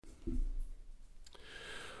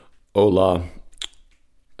Hola,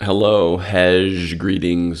 hello, hej,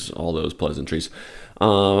 greetings, all those pleasantries.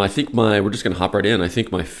 I think we're just going to hop right in. I think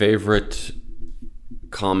my favorite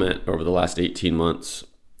comment over the last 18 months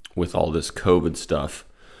with all this COVID stuff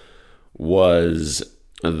was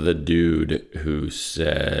the dude who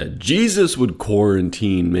said, Jesus would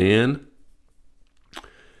quarantine, man.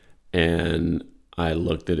 And I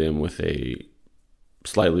looked at him with a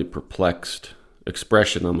slightly perplexed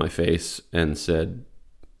expression on my face and said,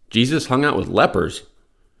 Jesus hung out with lepers.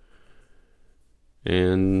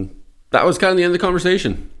 And that was kind of the end of the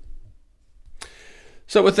conversation.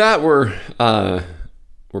 So with that, we're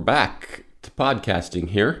back to podcasting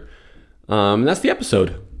here. And that's the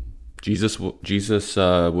episode. Jesus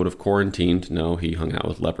would have quarantined. No, he hung out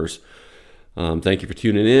with lepers. Thank you for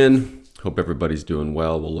tuning in. Hope everybody's doing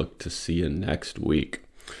well. We'll look to see you next week.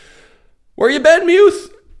 Where you been,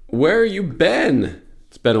 Muth? Where you been?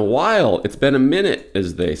 It's been a while. It's been a minute,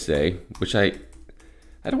 as they say, which I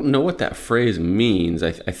don't know what that phrase means.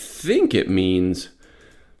 I think it means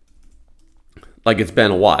like it's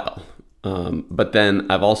been a while. But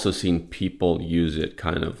then I've also seen people use it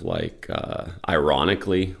kind of like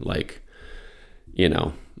ironically, like,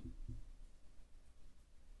 you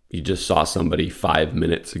just saw somebody 5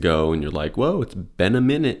 minutes ago and you're like, whoa, it's been a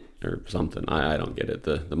minute or something. I don't get it.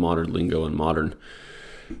 The modern lingo and modern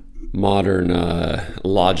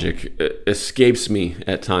logic escapes me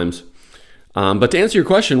at times. But to answer your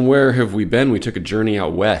question, where have we been? We took a journey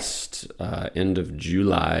out west, end of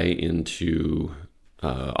July into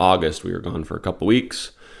August. We were gone for a couple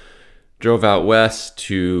weeks. Drove out west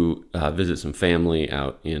to visit some family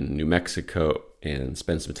out in New Mexico and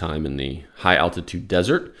spend some time in the high altitude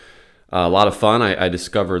desert. A lot of fun. I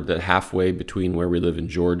discovered that halfway between where we live in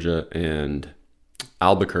Georgia and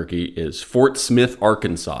Albuquerque is Fort Smith,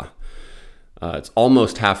 Arkansas. It's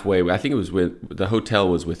almost halfway. I think the hotel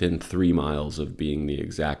was within 3 miles of being the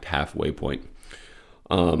exact halfway point.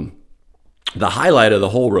 The highlight of the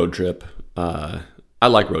whole road trip, I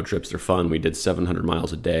like road trips. They're fun. We did 700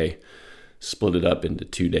 miles a day, split it up into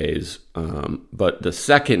 2 days. But the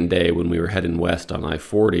second day when we were heading west on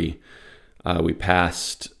I-40, we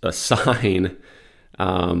passed a sign,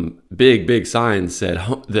 big sign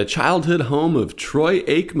said, the childhood home of Troy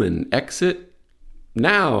Aikman, exit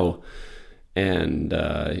now. And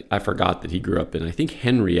I forgot that he grew up in, I think,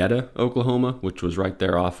 Henrietta, Oklahoma, which was right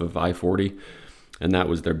there off of I-40. And that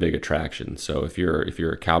was their big attraction. So if you're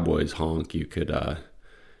a Cowboys honk, you could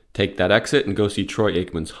take that exit and go see Troy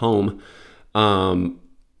Aikman's home.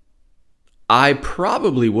 I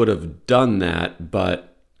probably would have done that,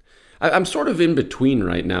 but I'm sort of in between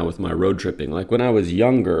right now with my road tripping. Like when I was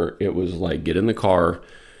younger, it was like get in the car,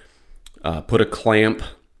 put a clamp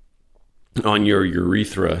on your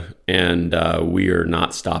urethra, and we are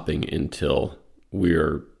not stopping until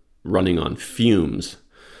we're running on fumes.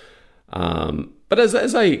 But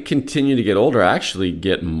as I continue to get older, I actually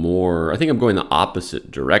get more, I think I'm going the opposite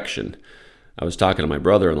direction. I was talking to my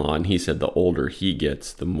brother-in-law, and he said the older he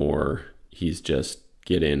gets, the more he's just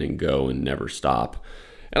get in and go and never stop.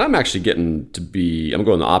 And I'm actually I'm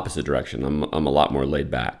going the opposite direction. I'm a lot more laid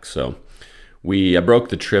back. So I broke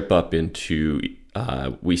the trip up into,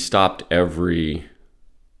 we stopped every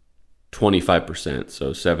 25%.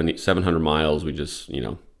 So 700 miles, we just,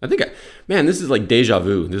 this is like deja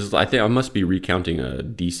vu. I think I must be recounting a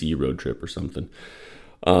DC road trip or something.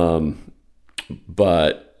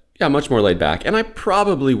 But yeah, much more laid back. And I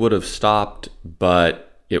probably would have stopped,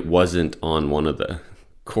 but it wasn't on one of the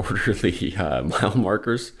quarterly mile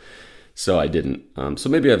markers, so I didn't. So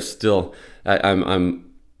maybe I'm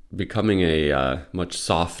becoming a much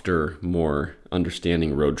softer, more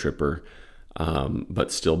understanding road tripper,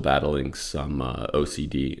 but still battling some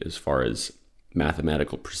OCD as far as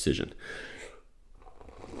mathematical precision.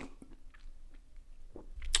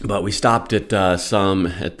 But we stopped at the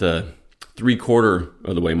 3/4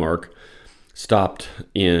 of the way mark. Stopped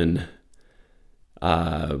in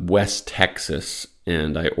West Texas,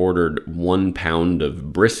 and I ordered 1 pound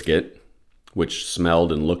of brisket, which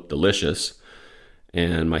smelled and looked delicious.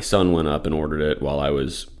 And my son went up and ordered it while I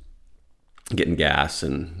was getting gas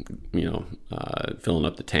and, filling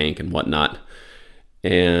up the tank and whatnot.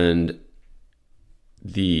 And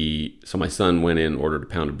so my son went in, ordered a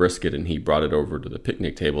pound of brisket, and he brought it over to the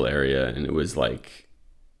picnic table area. And it was like,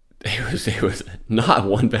 it was not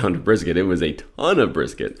 1 pound of brisket. It was a ton of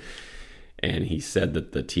brisket. And he said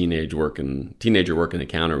that the teenager working the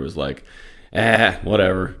counter was like,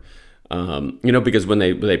 whatever. Because when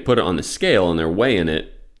they put it on the scale and they're weighing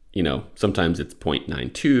it, sometimes it's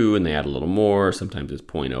 0.92 and they add a little more. Sometimes it's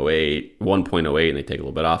 1.08 and they take a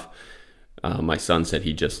little bit off. My son said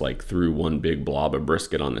he just like threw one big blob of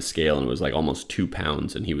brisket on the scale and it was like almost 2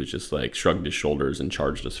 pounds. And he was just like shrugged his shoulders and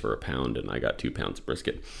charged us for a pound. And I got 2 pounds of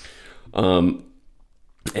brisket.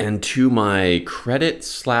 And to my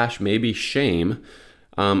credit / maybe shame,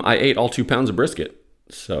 I ate all 2 pounds of brisket.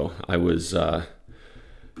 So I was, I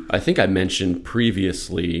think I mentioned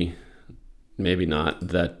previously, maybe not,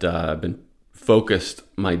 that I've been focused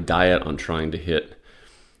my diet on trying to hit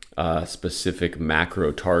specific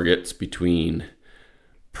macro targets between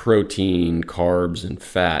protein, carbs, and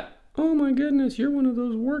fat. Oh my goodness, you're one of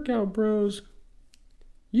those workout bros.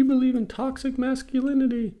 You believe in toxic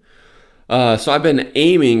masculinity. So I've been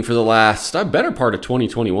aiming for the better part of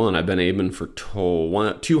 2021. I've been aiming for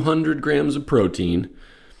 200 grams of protein,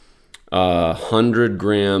 100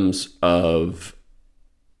 grams of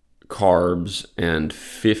carbs, and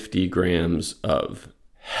 50 grams of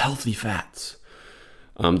healthy fats.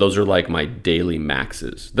 Those are like my daily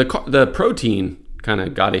maxes. The protein kind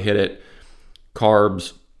of got to hit it.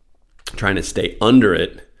 Carbs, trying to stay under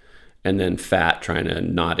it. And then fat, trying to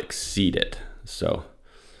not exceed it. So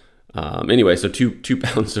anyway, so two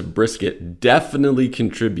pounds of brisket definitely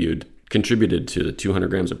contributed to the 200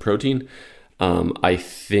 grams of protein. I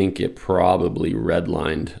think it probably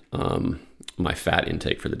redlined my fat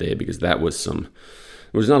intake for the day because it was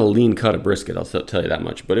not a lean cut of brisket, I'll tell you that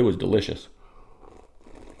much, but it was delicious.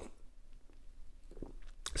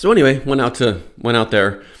 So anyway, went out there,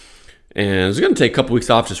 and I was going to take a couple weeks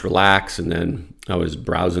off, just relax, and then I was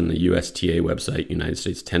browsing the USTA website, United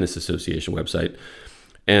States Tennis Association website,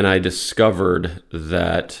 and I discovered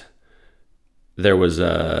that there was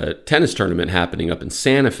a tennis tournament happening up in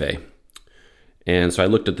Santa Fe. And so I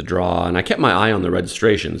looked at the draw, and I kept my eye on the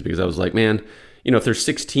registrations because I was like, man, if there's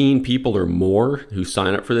 16 people or more who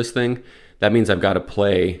sign up for this thing, that means I've got to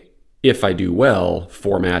play, if I do well,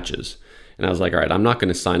 4 matches. And I was like, all right, I'm not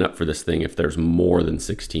going to sign up for this thing if there's more than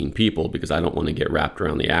 16 people because I don't want to get wrapped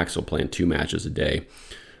around the axle playing 2 matches a day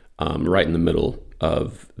right in the middle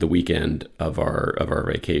of the weekend of our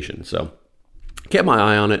vacation. So kept my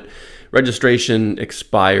eye on it. Registration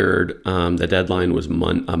expired. The deadline was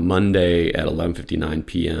Monday at 11:59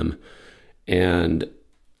 p.m. And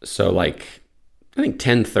so I think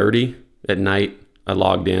 10:30 at night, I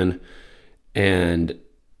logged in and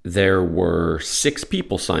there were 6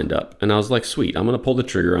 people signed up. And I was like, sweet, I'm going to pull the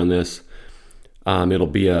trigger on this. It'll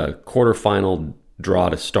be a quarterfinal draw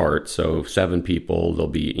to start. So 7 people, there'll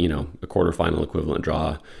be, a quarterfinal equivalent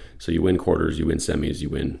draw. So you win quarters, you win semis, you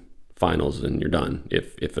win finals, and you're done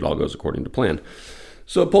if it all goes according to plan.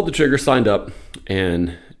 So I pulled the trigger, signed up,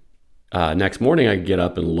 and next morning I get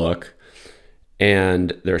up and look,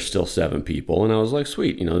 and there's still 7 people. And I was like,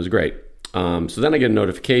 sweet, this is great. So then I get a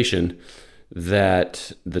notification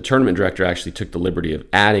that the tournament director actually took the liberty of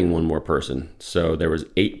adding 1 more person. So there was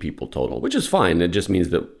 8 people total, which is fine. It just means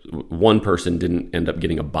that 1 person didn't end up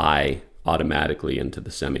getting a bye automatically into the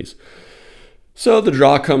semis. So the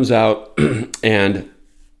draw comes out and,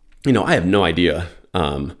 I have no idea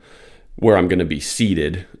where I'm going to be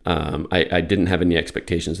seated. I didn't have any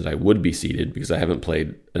expectations that I would be seated because I haven't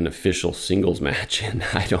played an official singles match in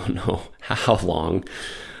I don't know how long.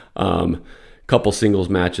 Couple singles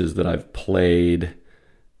matches that I've played.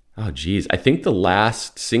 Oh, geez. I think the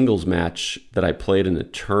last singles match that I played in a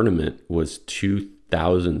tournament was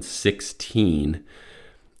 2016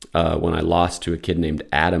 when I lost to a kid named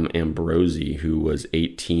Adam Ambrosi, who was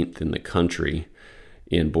 18th in the country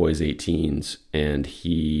in boys 18s. And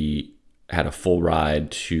he had a full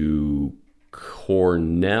ride to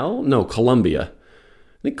Columbia. I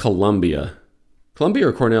think Columbia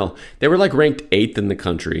or Cornell. They were ranked 8th in the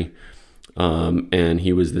country. And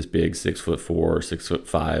he was this big 6'4",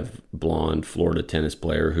 6'5", blonde Florida tennis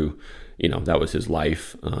player who, that was his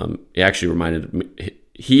life. He actually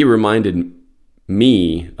reminded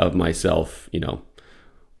me of myself,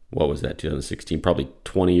 what was that, 2016, probably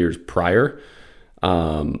 20 years prior.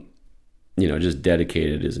 Just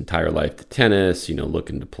dedicated his entire life to tennis,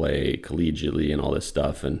 looking to play collegiately and all this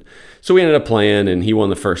stuff. And so we ended up playing, and he won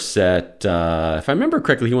the first set. If I remember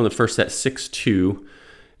correctly, he won the first set 6-2.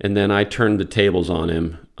 And then I turned the tables on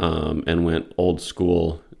him and went old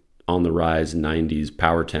school on the rise 90s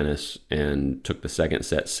power tennis and took the second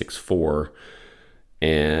set 6-4.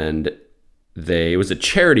 And it was a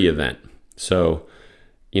charity event. So,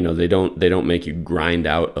 they don't make you grind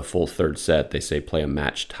out a full third set. They say play a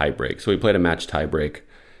match tiebreak. So we played a match tiebreak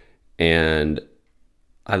and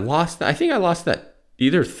I lost. I think I lost that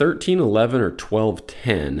either 13-11 or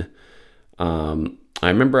 12-10. I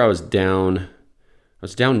remember I was down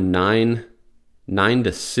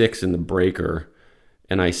 9-6 in the breaker,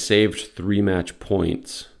 and I saved 3 match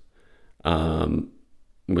points.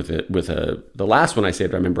 the last one I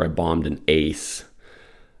saved, I remember I bombed an ace.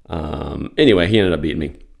 Anyway, he ended up beating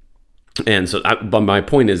me. And so, but my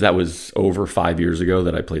point is that was over 5 years ago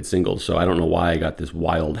that I played singles. So I don't know why I got this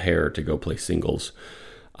wild hair to go play singles.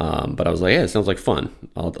 But I was like, yeah, it sounds like fun.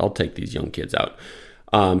 I'll take these young kids out.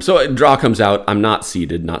 So a draw comes out. I'm not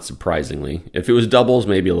seeded, not surprisingly. If it was doubles,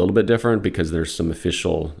 maybe a little bit different because there's some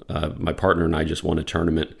official. My partner and I just won a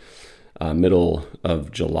tournament, middle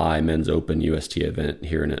of July, Men's Open UST event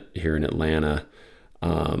here in Atlanta.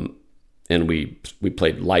 And we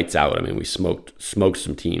played lights out. I mean, we smoked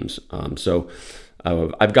some teams. So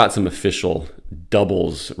I've got some official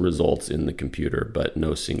doubles results in the computer, but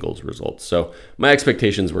no singles results. So my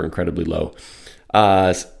expectations were incredibly low.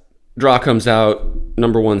 Draw comes out.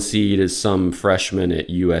 Number 1 seed is some freshman at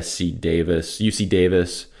UC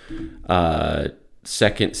Davis.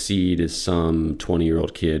 Second seed is some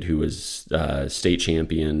 20-year-old kid who was state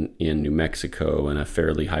champion in New Mexico and a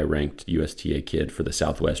fairly high-ranked USTA kid for the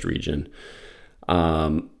Southwest region.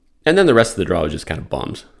 And then the rest of the draw was just kind of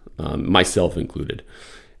bums, myself included.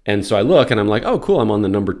 And so I look and I'm like, oh, cool, I'm on the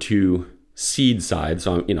number 2 seed side.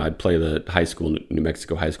 So I'd play the New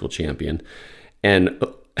Mexico high school champion. And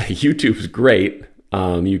YouTube's great.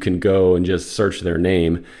 You can go and just search their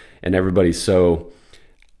name, and everybody's so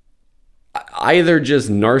either just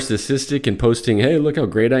narcissistic and posting, hey, look how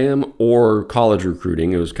great I am, or college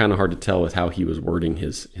recruiting. It was kind of hard to tell with how he was wording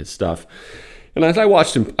his stuff. And as I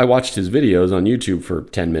watched his videos on YouTube for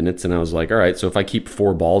 10 minutes, and I was like, all right, so if I keep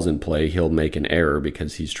 4 balls in play, he'll make an error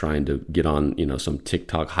because he's trying to get on, some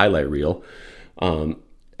TikTok highlight reel,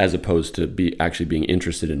 as opposed to actually being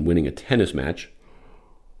interested in winning a tennis match.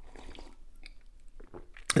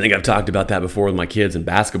 I think I've talked about that before with my kids in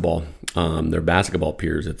basketball. Their basketball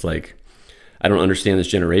peers. It's like, I don't understand this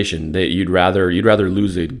generation. You'd rather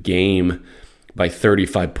lose a game by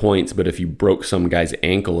 35 points, but if you broke some guy's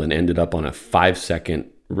ankle and ended up on a 5-second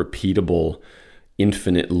repeatable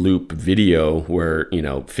infinite loop video where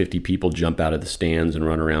 50 people jump out of the stands and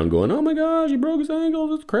run around going, oh my gosh, he broke his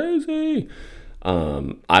ankle, it's crazy.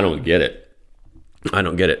 I don't get it.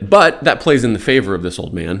 But that plays in the favor of this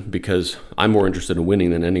old man because I'm more interested in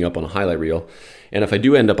winning than ending up on a highlight reel. And if I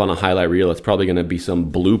do end up on a highlight reel, it's probably going to be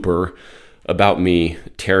some blooper about me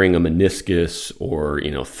tearing a meniscus or,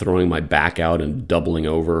 throwing my back out and doubling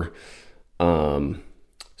over. So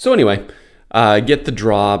anyway, get the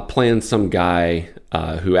draw, playing some guy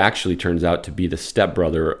who actually turns out to be the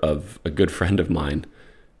stepbrother of a good friend of mine.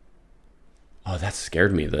 Oh, that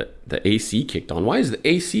scared me. The AC kicked on. Why is the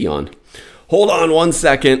AC on? Hold on one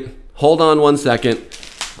second.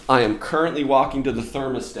 I am currently walking to the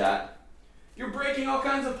thermostat. You're breaking all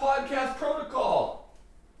kinds of podcast protocol.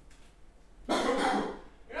 You're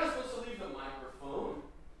not supposed to leave the microphone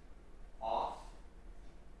off.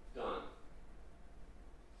 Done.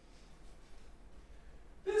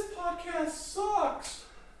 This podcast sucks.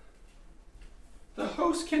 The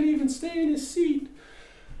host can't even stay in his seat.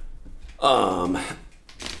 Oh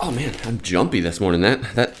man, I'm jumpy this morning.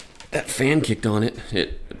 That fan kicked on it.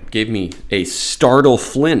 It gave me a startle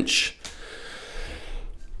flinch.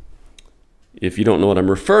 If you don't know what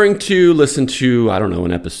I'm referring to, listen to,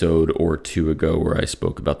 an episode or 2 ago where I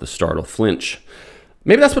spoke about the startle flinch.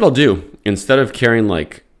 Maybe that's what I'll do. Instead of carrying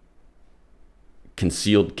like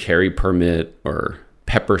concealed carry permit or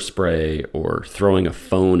pepper spray or throwing a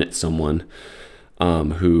phone at someone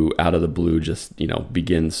who out of the blue just,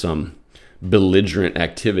 begins some belligerent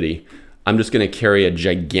activity, I'm just going to carry a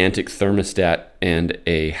gigantic thermostat and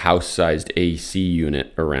a house-sized AC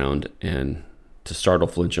unit around, and to startle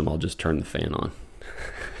flinch them, I'll just turn the fan on.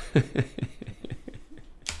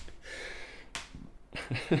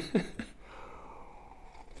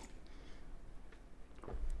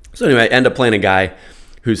 So anyway, I end up playing a guy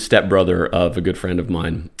who's stepbrother of a good friend of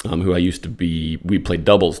mine, who we played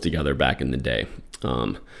doubles together back in the day.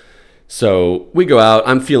 So we go out,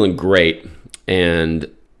 I'm feeling great, and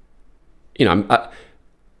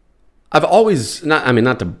I've always I'm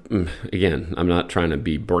not trying to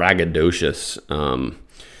be braggadocious,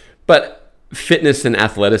 but fitness and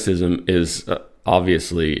athleticism is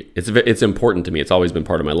obviously it's important to me. It's always been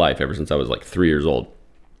part of my life ever since I was like 3 years old.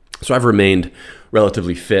 So I've remained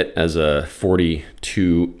relatively fit as a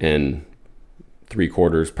 42 and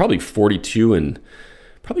 3/4, probably 42 and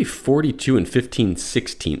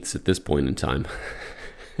 15/16 at this point in time.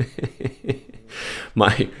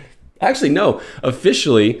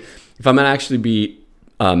 Officially, if I'm going to actually be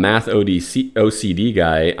a math OCD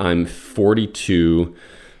guy, I'm 42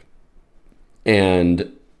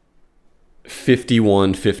 and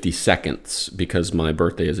 51 50-seconds because my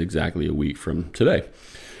birthday is exactly a week from today.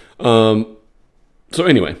 So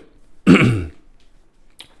anyway,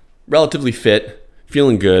 relatively fit,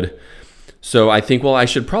 feeling good. So I think, well, I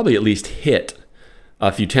should probably at least hit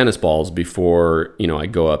a few tennis balls before, I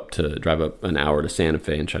drive up an hour to Santa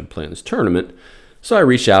Fe and try to play in this tournament. So I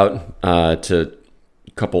reached out to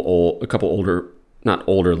a couple older, not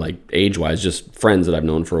older like age-wise, just friends that I've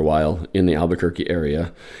known for a while in the Albuquerque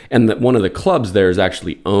area. And that one of the clubs there is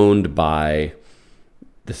actually owned by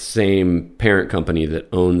the same parent company that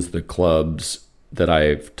owns the clubs that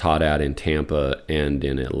I've taught at in Tampa and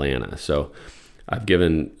in Atlanta. So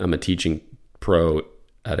I'm a teaching pro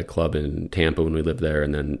at a club in Tampa when we lived there,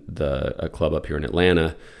 and then a club up here in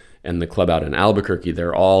Atlanta, and the club out in Albuquerque.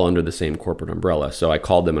 They're all under the same corporate umbrella. So I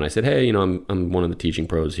called them and I said, hey, I'm one of the teaching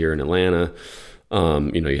pros here in Atlanta.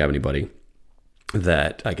 You have anybody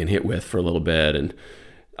that I can hit with for a little bit? And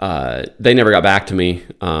they never got back to me,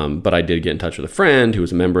 but I did get in touch with a friend who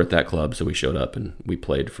was a member at that club. So we showed up and we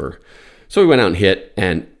played so we went out and hit,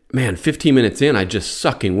 and man, 15 minutes in, I just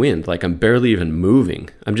sucking wind. Like I'm barely even moving.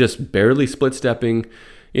 I'm just barely split stepping,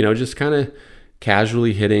 just kind of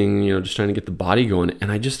casually hitting, just trying to get the body going.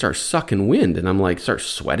 And I just start sucking wind, and I'm like, start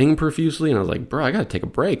sweating profusely. And I was like, bro, I got to take a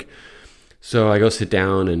break. So I go sit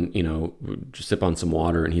down and, just sip on some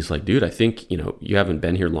water. And he's like, dude, I think, you haven't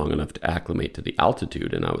been here long enough to acclimate to the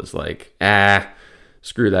altitude. And I was like,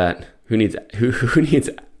 screw that. Who needs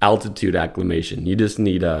altitude acclimation? You just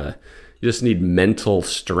need mental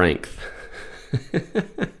strength.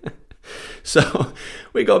 So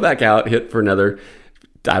we go back out, hit for another,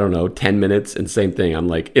 10 minutes, and same thing. I'm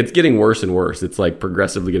like, it's getting worse and worse. It's like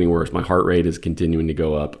progressively getting worse. My heart rate is continuing to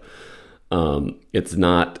go up.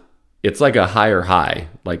 It's like a higher high.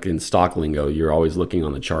 Like in stock lingo, you're always looking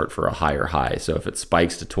on the chart for a higher high. So if it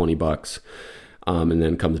spikes to $20, and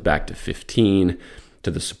then comes back to 15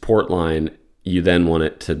 to the support line, you then want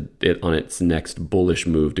it on its next bullish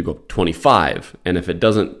move to go up 25. And if it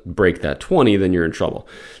doesn't break that 20, then you're in trouble.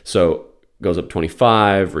 So it goes up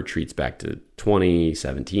 25, retreats back to 20,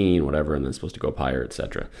 17, whatever, and then it's supposed to go up higher,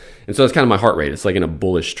 etc. And so it's kind of my heart rate. It's like in a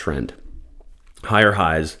bullish trend. Higher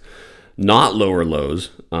highs, not lower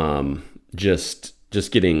lows, just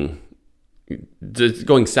going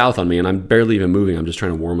south on me, and I'm barely even moving. I'm just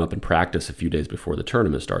trying to warm up and practice a few days before the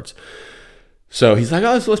tournament starts. So he's like,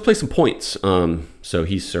 let's play some points. So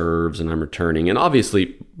he serves and I'm returning. And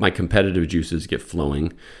obviously my competitive juices get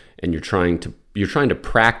flowing, and you're trying to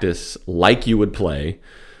practice like you would play.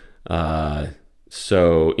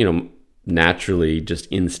 So, naturally just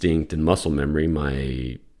instinct and muscle memory,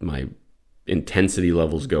 my intensity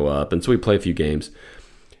levels go up. And so we play a few games,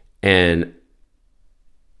 and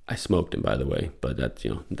I smoked him, by the way, but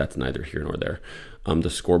that's neither here nor there. The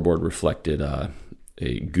scoreboard reflected, a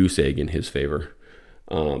goose egg in his favor,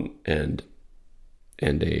 and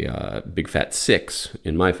a big fat 6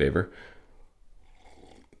 in my favor.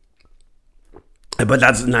 But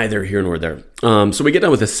that's neither here nor there. So we get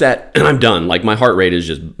done with a set, and I'm done. Like my heart rate is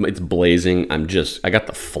it's blazing. I got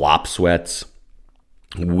the flop sweats,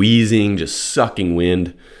 wheezing, just sucking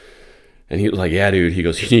wind. And he was like, yeah, dude, he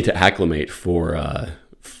goes, you need to acclimate for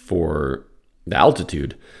the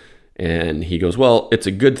altitude. And he goes, well, it's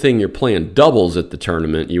a good thing you're playing doubles at the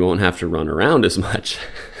tournament. You won't have to run around as much.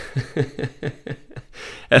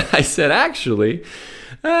 And I said, actually,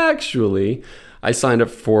 I signed up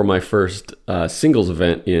for my first singles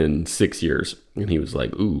event in 6 years. And he was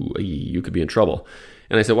like, ooh, you could be in trouble.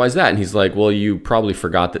 And I said, why is that? And he's like, well, you probably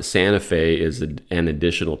forgot that Santa Fe is an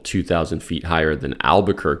additional 2,000 feet higher than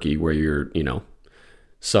Albuquerque, where you're,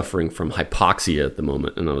 suffering from hypoxia at the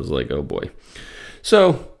moment. And I was like, oh boy.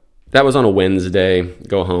 So that was on a Wednesday,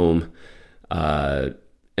 go home, and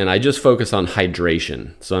I just focus on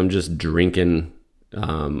hydration. So I'm just drinking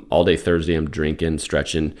all day Thursday. I'm drinking,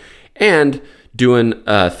 stretching, and doing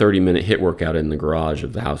a 30-minute HIIT workout in the garage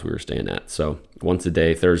of the house we were staying at. So once a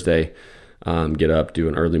day, Thursday, get up, do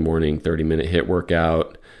an early morning 30-minute HIIT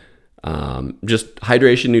workout, just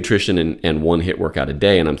hydration, nutrition, and one HIIT workout a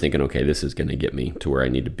day. And I'm thinking, okay, this is going to get me to where I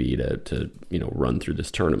need to be to run through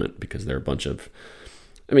this tournament, because there are a bunch of,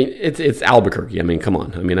 it's Albuquerque. Come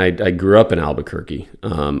on. I grew up in Albuquerque.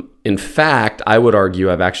 In fact, I would argue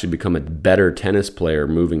I've actually become a better tennis player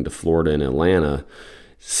moving to Florida and Atlanta,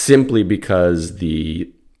 simply because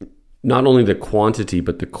not only the quantity,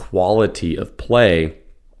 but the quality of play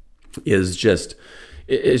is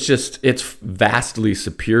it's vastly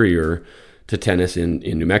superior to tennis in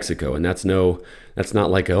New Mexico. And that's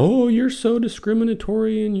not like, oh, you're so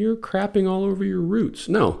discriminatory and you're crapping all over your roots.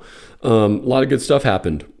 No, a lot of good stuff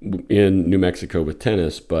happened in New Mexico with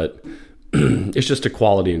tennis, but it's just a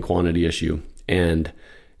quality and quantity issue. And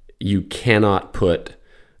you cannot put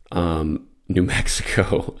New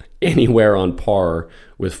Mexico anywhere on par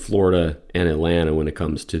with Florida and Atlanta when it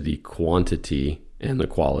comes to the quantity and the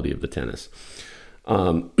quality of the tennis.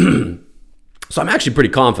 So I'm actually pretty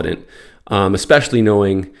confident, especially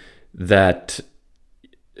knowing that,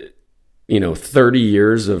 30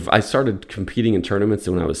 years I started competing in tournaments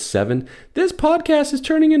when I was 7. This podcast is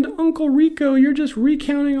turning into Uncle Rico. You're just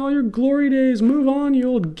recounting all your glory days. Move on, you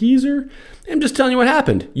old geezer. I'm just telling you what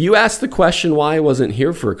happened. You asked the question why I wasn't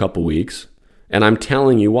here for a couple weeks, and I'm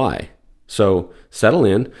telling you why. So settle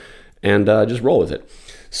in and just roll with it.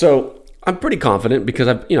 So I'm pretty confident because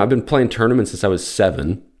I've been playing tournaments since I was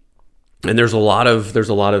 7, and there's a lot of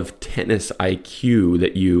tennis IQ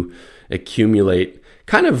that you accumulate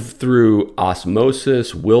kind of through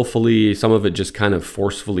osmosis, willfully. Some of it just kind of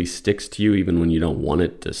forcefully sticks to you even when you don't want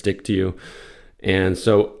it to stick to you. And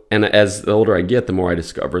as the older I get, the more I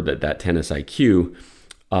discover that tennis IQ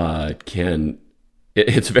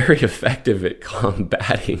it's very effective at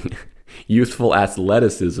combating youthful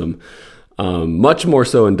athleticism, much more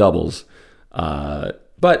so in doubles.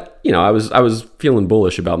 But I was feeling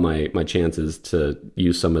bullish about my chances to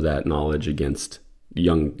use some of that knowledge against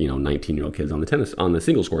young 19-year-old kids on the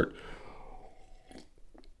singles court.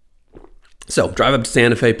 So drive up to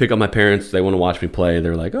Santa Fe, pick up my parents. They want to watch me play.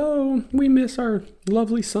 They're like, oh, we miss our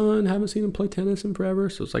lovely son. Haven't seen him play tennis in forever.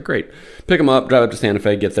 So it's like, great. Pick him up, drive up to Santa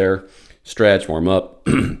Fe, get there, stretch, warm up,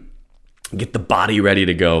 get the body ready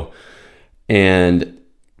to go. And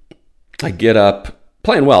I get up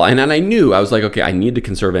playing well. And I knew, I was like, okay, I need to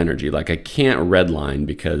conserve energy. Like, I can't redline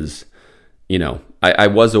because, I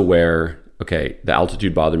was aware, okay, the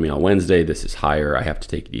altitude bothered me on Wednesday. This is higher. I have to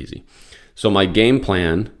take it easy. So my game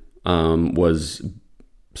plan was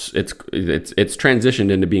it's transitioned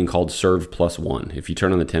into being called Serve Plus One. If you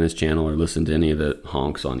turn on the tennis channel or listen to any of the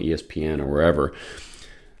honks on ESPN or wherever,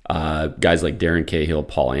 guys like Darren Cahill,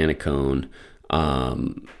 Paul Annacone,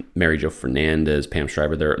 Mary Jo Fernandez, Pam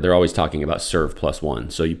Shriver, they're always talking about Serve Plus One.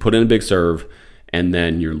 So you put in a big serve, and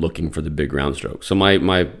then you're looking for the big ground stroke. So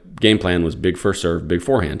my game plan was big first serve, big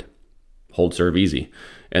forehand, hold serve easy.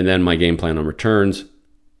 And then my game plan on returns,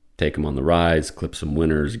 take them on the rise, clip some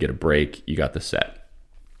winners, get a break, you got the set.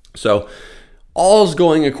 So all's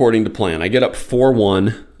going according to plan. I get up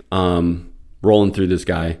 4-1, rolling through this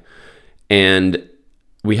guy, and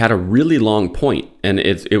we had a really long point. And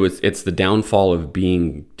it's the downfall of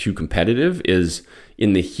being too competitive is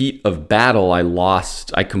in the heat of battle,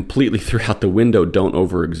 I completely threw out the window, don't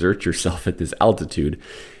overexert yourself at this altitude.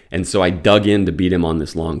 And so I dug in to beat him on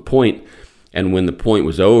this long point. And when the point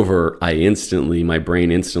was over, my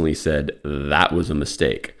brain instantly said, that was a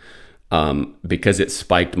mistake, because it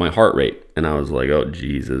spiked my heart rate. And I was like, oh,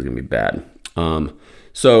 geez, this is going to be bad.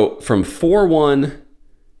 So from 4-1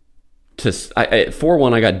 to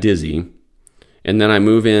 4-1, I got dizzy. And then I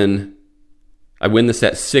win the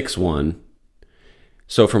set 6-1.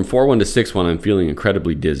 So from 4-1 to 6-1, I'm feeling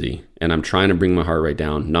incredibly dizzy. And I'm trying to bring my heart rate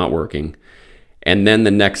down, not working. And then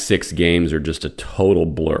the next 6 games are just a total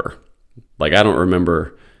blur. Like, I don't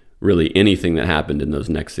remember really anything that happened in those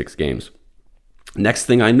next 6 games. Next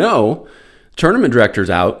thing I know, tournament director's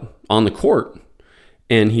out on the court,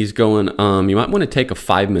 and he's going, you might want to take a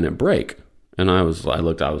 5-minute break. And I was like,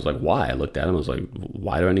 why? I looked at him, I was like,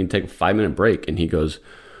 why do I need to take a 5-minute break? And he goes,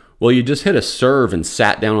 well, you just hit a serve and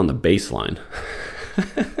sat down on the baseline.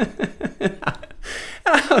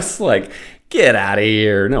 I was like, get out of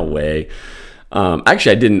here, no way.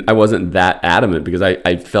 Actually, I wasn't that adamant because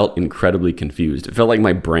I felt incredibly confused. It felt like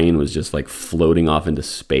my brain was just like floating off into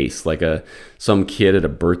space, like some kid at a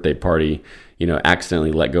birthday party,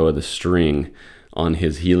 accidentally let go of the string on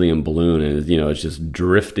his helium balloon, and it's just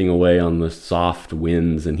drifting away on the soft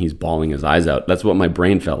winds, and he's bawling his eyes out. That's what my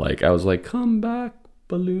brain felt like. I was like, come back,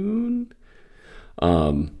 balloon.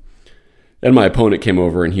 Then my opponent came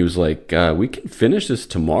over, and he was like, we can finish this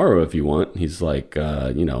tomorrow if you want. He's like,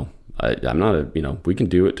 I'm not we can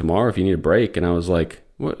do it tomorrow if you need a break. And I was like,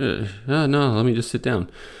 what? No, let me just sit down.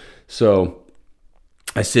 So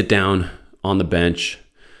I sit down on the bench,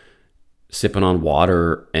 sipping on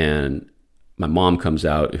water, and my mom comes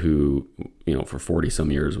out, who, for 40 some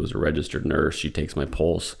years was a registered nurse. She takes my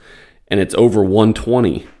pulse, and it's over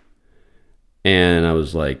 120. And I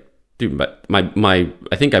was like, dude, but I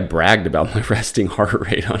think I bragged about my resting heart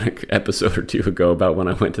rate on an episode or 2 ago about when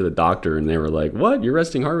I went to the doctor, and they were like, what? Your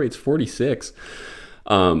resting heart rate's 46.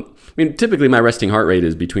 Typically my resting heart rate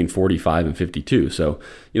is between 45 and 52. So,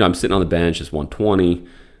 I'm sitting on the bench, it's 120. I'm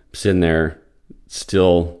sitting there,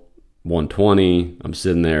 still 120. I'm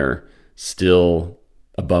sitting there, still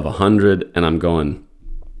above 100. And I'm going,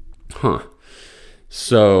 huh.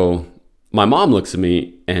 So my mom looks at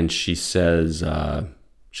me and she says,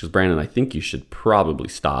 She goes, Brandon, I think you should probably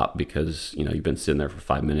stop because, you've been sitting there for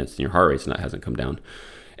 5 minutes and your heart rate hasn't come down.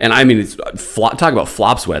 And I mean, it's talk about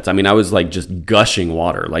flop sweats. I mean, I was like just gushing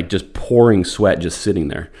water, like just pouring sweat, just sitting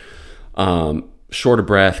there. Short of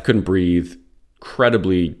breath, couldn't breathe,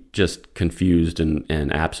 incredibly just confused and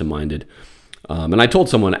absent-minded. And I told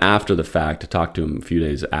someone after the fact, to talk to him a few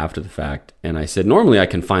days after the fact, and I said, normally I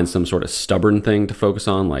can find some sort of stubborn thing to focus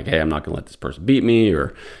on, like, hey, I'm not going to let this person beat me,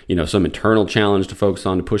 or, some internal challenge to focus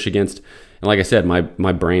on, to push against. And like I said, my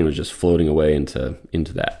brain was just floating away into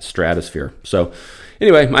that stratosphere. So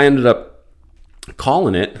anyway, I ended up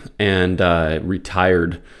calling it and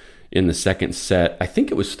retired in the second set. I think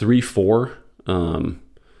it was 3-4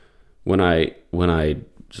 when I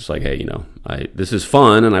just like, hey, this is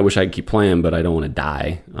fun and I wish I could keep playing, but I don't want to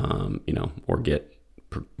die, or get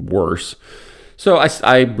worse. So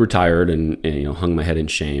I retired and hung my head in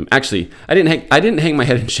shame. Actually, I didn't hang my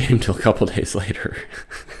head in shame until a couple days later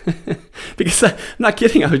because I'm not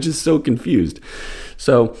kidding. I was just so confused.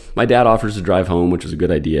 So my dad offers to drive home, which was a good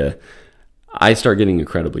idea. I start getting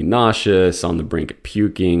incredibly nauseous, on the brink of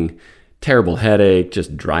puking, terrible headache,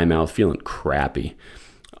 just dry mouth, feeling crappy.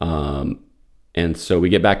 And so we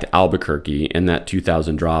get back to Albuquerque, and that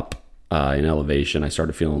 2,000 drop in elevation, I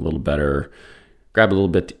started feeling a little better. Grabbed a little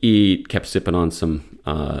bit to eat, kept sipping on some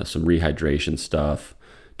rehydration stuff,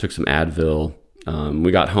 took some Advil.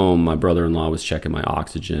 We got home, my brother-in-law was checking my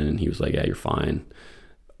oxygen, and he was like, yeah, you're fine.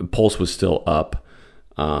 Pulse was still up.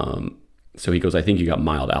 So he goes, I think you got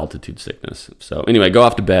mild altitude sickness. So anyway, go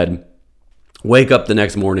off to bed. Wake up the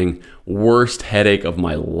next morning, worst headache of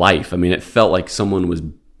my life. I mean, it felt like someone was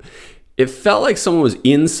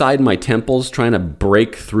inside my temples trying to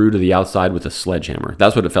break through to the outside with a sledgehammer.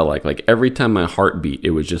 That's what it felt like. Like every time my heart beat,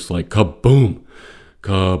 it was just like kaboom,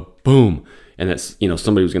 kaboom. And it's,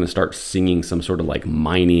 somebody was going to start singing some sort of like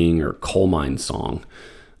mining or coal mine song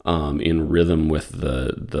in rhythm with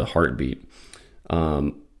the heartbeat.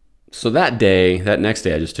 So that next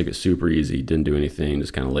day, I just took it super easy, didn't do anything,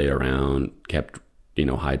 just kind of laid around, kept,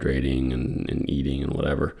 hydrating and eating and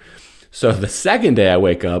whatever. So the second day I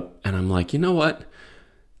wake up and I'm like, you know what?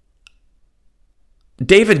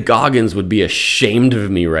 David Goggins would be ashamed of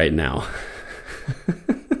me right now.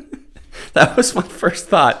 That was my first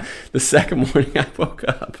thought the second morning I woke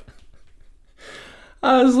up.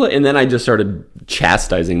 I was like, and then I just started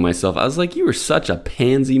chastising myself. I was like, you are such a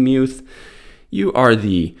pansy Muth. You're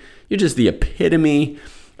just the epitome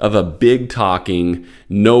of a big talking,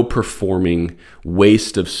 no performing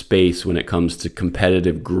waste of space when it comes to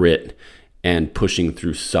competitive grit and pushing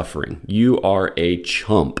through suffering. You are a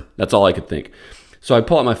chump. That's all I could think. So I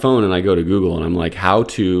pull out my phone and I go to Google and I'm like, how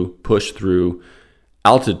to push through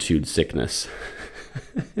altitude sickness.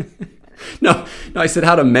 No, I said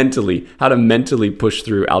how to mentally push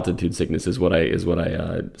through altitude sickness is what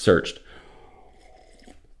I searched.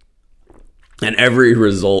 And every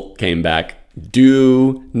result came back.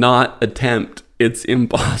 Do not attempt. It's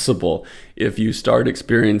impossible. If you start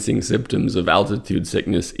experiencing symptoms of altitude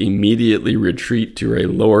sickness, immediately retreat to a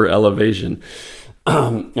lower elevation.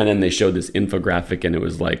 And then they showed this infographic and it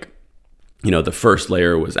was like, the first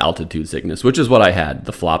layer was altitude sickness, which is what I had.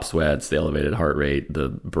 The flop sweats, the elevated heart rate, the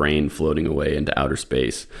brain floating away into outer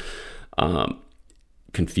space,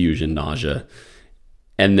 confusion, nausea.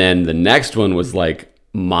 And then the next one was like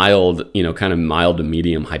mild, kind of mild to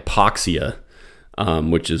medium hypoxia,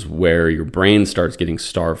 which is where your brain starts getting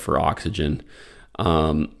starved for oxygen.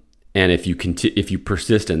 And if you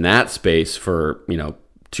persist in that space for,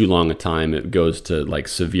 too long a time, it goes to like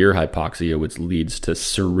severe hypoxia, which leads to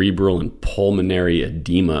cerebral and pulmonary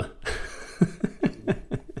edema.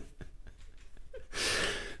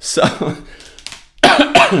 So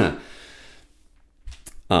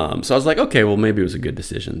I was like, okay, well, maybe it was a good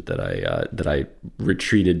decision that I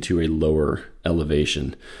retreated to a lower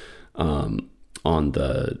elevation on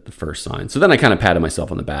the first sign. So then I kind of patted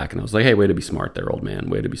myself on the back and I was like, hey, way to be smart there, old man,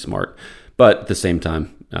 way to be smart. But at the same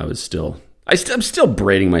time, I'm still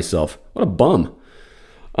braiding myself. What a bum.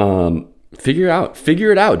 Figure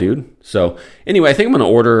it out, dude. So anyway, I think I'm going to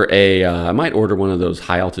order I might order one of those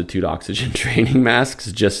high altitude oxygen training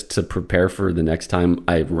masks just to prepare for the next time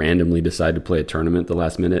I randomly decide to play a tournament the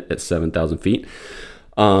last minute at 7,000 feet.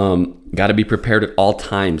 Got to be prepared at all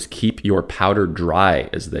times. Keep your powder dry,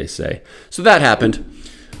 as they say. So that happened.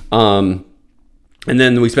 And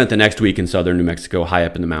then we spent the next week in southern New Mexico, high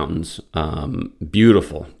up in the mountains.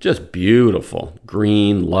 Beautiful, just beautiful.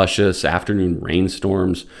 Green, luscious, afternoon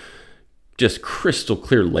rainstorms, just crystal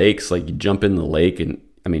clear lakes. Like you jump in the lake and,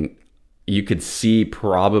 I mean, you could see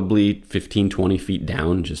probably 15, 20 feet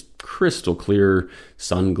down, just crystal clear,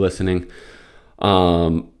 sun glistening.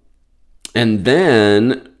 And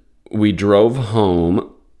then we drove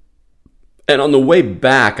home. And on the way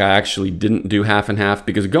back, I actually didn't do half and half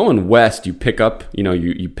because going west, you pick up,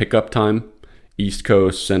 you pick up time, East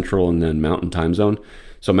Coast, Central, and then Mountain Time Zone.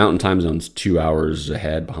 So Mountain Time Zone's 2 hours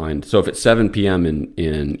ahead behind. So if it's 7 p.m.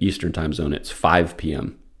 in Eastern Time Zone, it's 5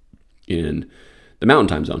 p.m. in the Mountain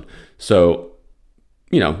Time Zone. So,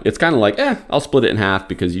 it's kind of like, I'll split it in half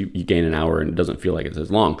because you gain an hour and it doesn't feel like it's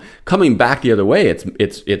as long. Coming back the other way,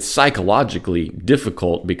 it's psychologically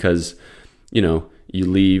difficult because, you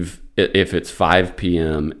leave, if it's 5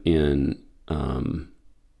 p.m. in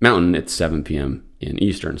Mountain, it's 7 p.m. in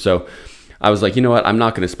Eastern. So I was like, you know what? I'm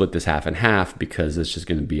not going to split this half and half because it's just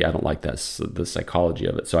going to be, I don't like that, the psychology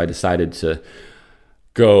of it. So I decided to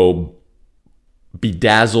go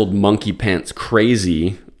bedazzled monkey pants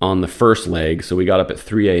crazy on the first leg. So we got up at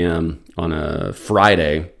 3 a.m. on a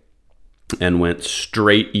Friday and went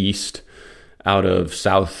straight east out of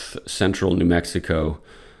south central New Mexico,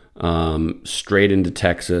 straight into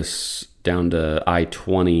Texas, down to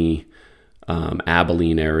I-20,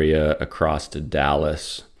 Abilene area, across to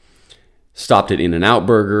Dallas. Stopped at In-N-Out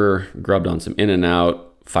Burger, grubbed on some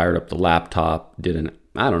In-N-Out, fired up the laptop,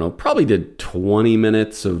 probably did 20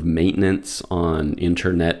 minutes of maintenance on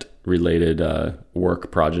internet-related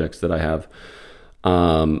work projects that I have.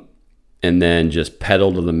 And then just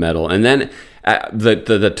pedal to the metal. And then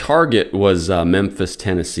the target was Memphis,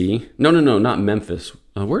 Tennessee. No, not Memphis.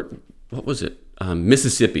 What was it?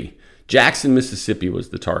 Mississippi. Jackson, Mississippi was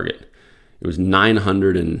the target. It was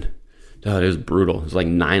 900 and... it was brutal. It was like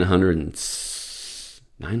 900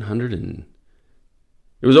 and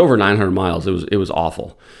it was over 900 miles. It was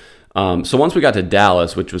awful. So once we got to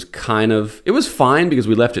Dallas, which was it was fine because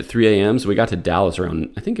we left at 3 a.m. So we got to Dallas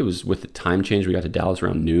around, I think it was with the time change, we got to Dallas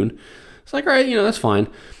around noon. It's like, all right, that's fine.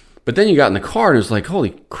 But then you got in the car and it was like,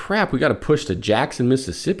 holy crap, we got to push to Jackson,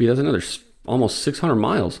 Mississippi. That's another almost 600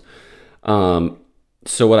 miles.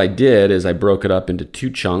 So what I did is I broke it up into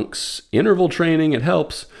 2 chunks. Interval training, it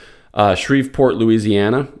helps. Shreveport,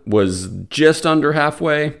 Louisiana was just under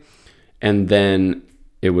halfway, and then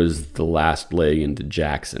it was the last leg into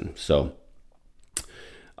Jackson. So,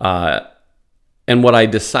 and what I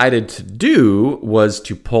decided to do was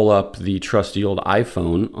to pull up the trusty old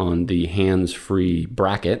iPhone on the hands-free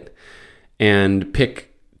bracket and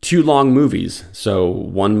pick 2 long movies. So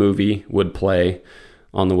one movie would play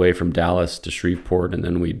on the way from Dallas to Shreveport, and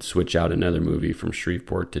then we'd switch out another movie from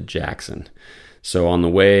Shreveport to Jackson. So on the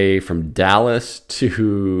way from Dallas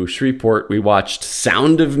to Shreveport, we watched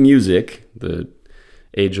Sound of Music, the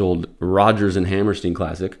age-old Rodgers and Hammerstein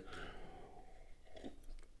classic,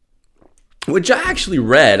 which I actually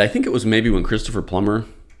read. I think it was maybe when Christopher Plummer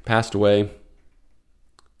passed away,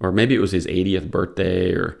 or maybe it was his 80th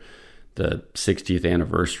birthday or the 60th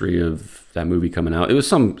anniversary of that movie coming out. It was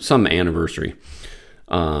some anniversary.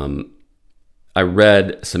 I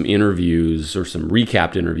read some interviews or some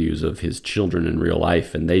recapped interviews of his children in real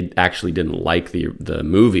life, and they actually didn't like the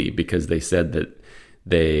movie because they said that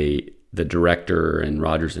the director and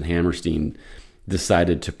Rodgers and Hammerstein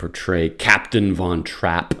decided to portray Captain Von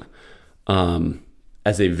Trapp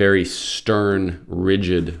as a very stern,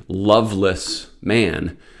 rigid, loveless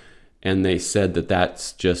man, and they said that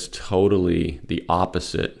that's just totally the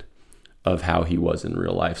opposite of how he was in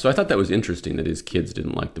real life. So I thought that was interesting that his kids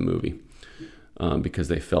didn't like the movie. Because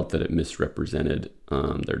they felt that it misrepresented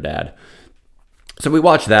their dad. So we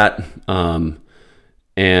watched that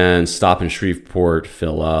and stop in Shreveport,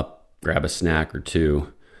 fill up, grab a snack or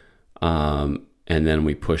 2, and then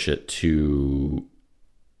we push it to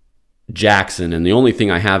Jackson. And the only thing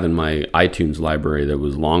I have in my iTunes library that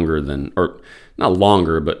was longer than, or not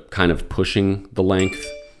longer, but kind of pushing the length.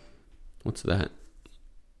 What's that?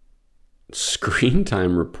 Screen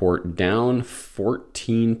time report down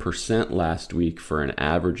 14% last week for an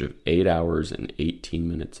average of 8 hours and 18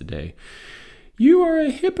 minutes a day. You are a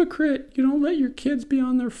hypocrite. You don't let your kids be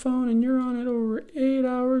on their phone and you're on it over 8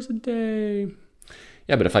 hours a day.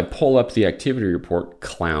 Yeah, but if I pull up the activity report,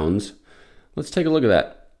 clowns, let's take a look at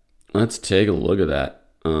that.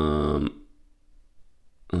 How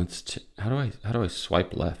do I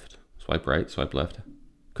swipe left? Swipe right, swipe left.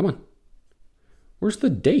 Come on. Where's the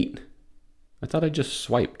date? I thought I just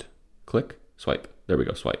swiped. Click, swipe. There we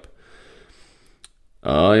go, swipe.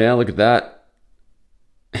 Oh yeah, look at that.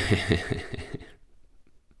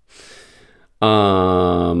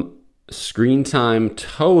 Screen time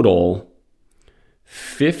total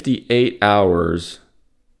 58 hours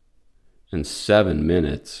and 7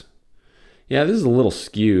 minutes. Yeah, this is a little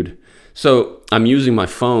skewed. So I'm using my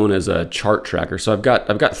phone as a chart tracker. So I've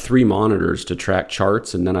got 3 monitors to track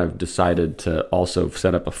charts, and then I've decided to also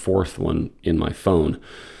set up a 4th one in my phone.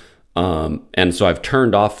 And so I've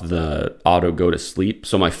turned off the auto go to sleep.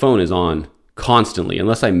 So my phone is on constantly,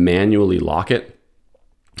 unless I manually lock it.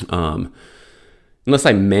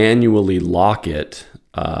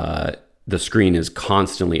 The screen is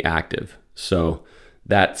constantly active. So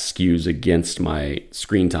that skews against my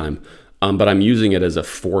screen time. But I'm using it as a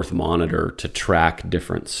fourth monitor to track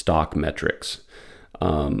different stock metrics.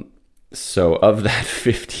 So of that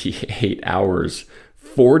 58 hours,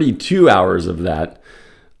 42 hours of that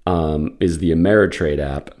is the Ameritrade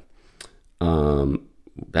app.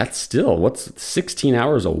 That's still, what's 16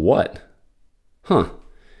 hours of what? Huh.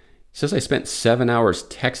 It says I spent 7 hours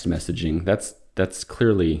text messaging. That's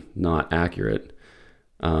clearly not accurate.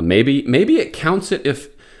 Maybe it counts it if, I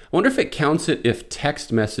wonder if it counts it if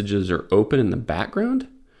text messages are open in the background.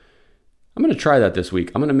 I'm going to try that this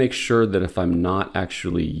week. I'm going to make sure that if I'm not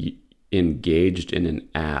actually engaged in an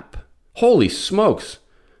app. Holy smokes.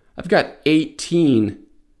 I've got 18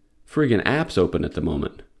 friggin' apps open at the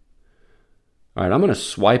moment. All right, I'm going to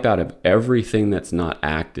swipe out of everything that's not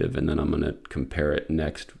active, and then I'm going to compare it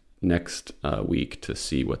next week to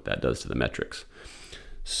see what that does to the metrics.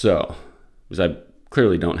 So, because I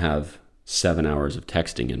clearly don't have 7 hours of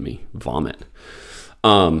texting in me. Vomit.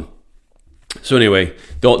 So anyway,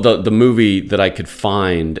 the movie that I could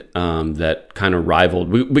find that kind of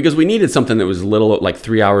rivaled, because we needed something that was little, like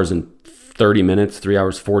 3 hours and 30 minutes, 3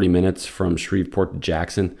 hours, 40 minutes from Shreveport to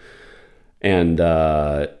Jackson. And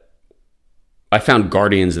I found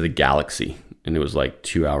Guardians of the Galaxy, and it was like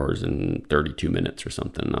 2 hours and 32 minutes or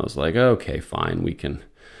something. And I was like, okay, fine,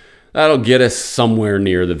 that'll get us somewhere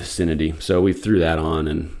near the vicinity. So we threw that on,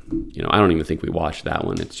 and I don't even think we watched that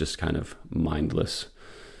one. It's just kind of mindless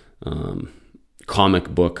comic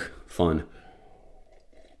book fun.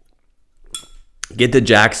 Get to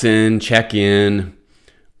Jackson, check in,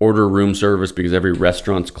 order room service because every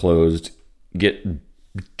restaurant's closed. Get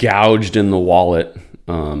gouged in the wallet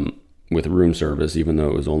with room service, even though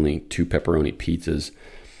it was only 2 pepperoni pizzas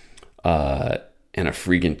and a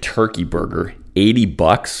freaking turkey burger.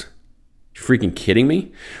 $80. You freaking kidding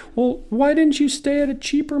me? Well, why didn't you stay at a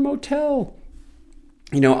cheaper motel?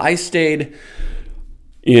 I stayed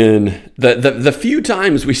in the few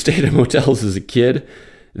times we stayed at motels as a kid,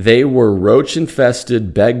 they were roach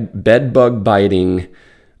infested, bed bug biting,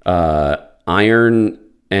 iron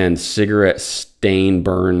and cigarette stain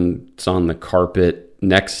burns on the carpet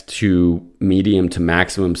next to medium to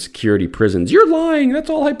maximum security prisons. You're lying. That's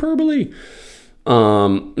all hyperbole.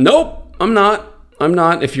 Nope, I'm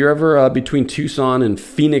not. If you're ever between Tucson and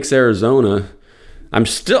Phoenix, Arizona, I'm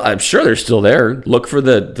sure they're still there. Look for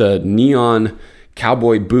the neon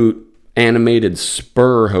cowboy boot animated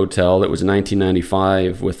Spur hotel that was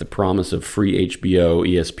 1995 with the promise of free HBO,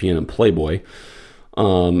 ESPN, and Playboy.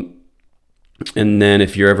 And then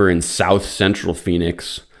if you're ever in South Central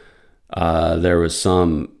Phoenix, there was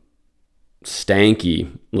some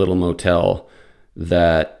stanky little motel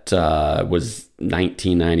that was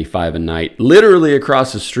 $19.95 a night, literally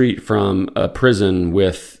across the street from a prison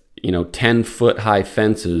with 10-foot high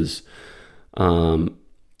fences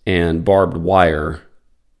and barbed wire.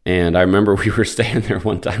 And I remember we were staying there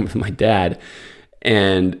one time with my dad,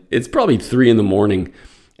 and it's probably 3 a.m,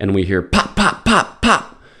 and we hear pop, pop, pop,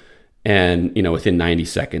 pop. And, within 90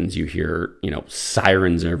 seconds, you hear,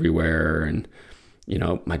 sirens everywhere. And,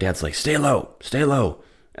 my dad's like, stay low, stay low.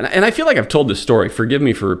 And I feel like I've told this story. Forgive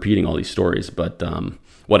me for repeating all these stories, but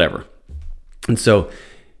whatever. And so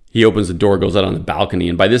he opens the door, goes out on the balcony.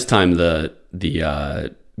 And by this time,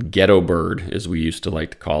 the ghetto bird, as we used to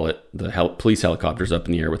like to call it, the police helicopter's up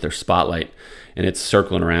in the air with their spotlight. And it's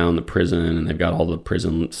circling around the prison. And they've got all the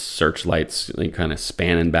prison searchlights kind of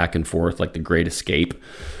spanning back and forth like the Great Escape.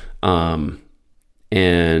 And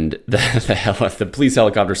the police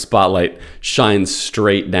helicopter spotlight shines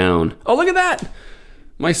straight down. Oh, look at that.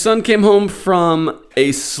 My son came home from a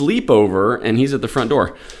sleepover and he's at the front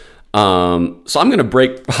door. So I'm going to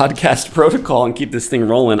break podcast protocol and keep this thing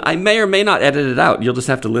rolling. I may or may not edit it out. You'll just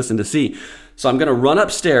have to listen to see. So I'm going to run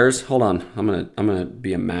upstairs. Hold on. I'm going to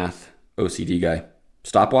be a math OCD guy.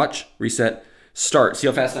 Stopwatch, reset, start. See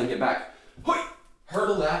how fast I can get back. Hoi!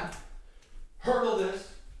 Hurdle that. Hurdle this.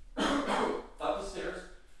 Up the stairs.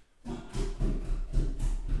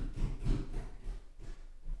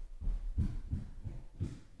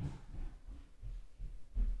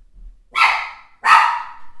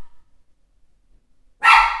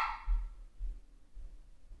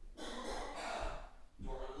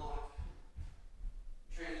 Door unlocked.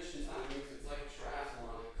 Transition time makes it like a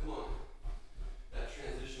triathlon. Come on. That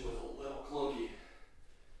transition was a little clunky.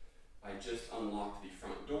 I just unlocked the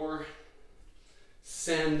front door.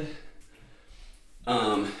 Send.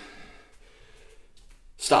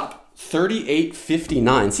 Stop.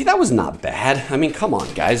 38:59. See, that was not bad. I mean, come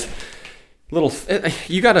on, guys.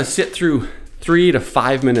 You got to sit through 3 to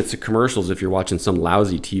 5 minutes of commercials if you're watching some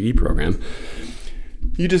lousy TV program.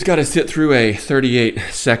 You just got to sit through a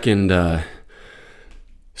 38-second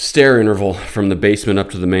stare interval from the basement up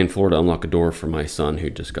to the main floor to unlock a door for my son who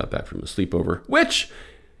just got back from a sleepover, which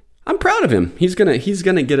I'm proud of him. He's gonna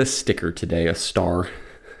get a sticker today, a star.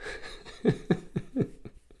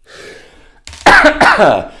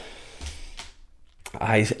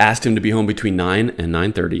 I asked him to be home between 9 and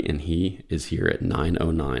 9:30, and he is here at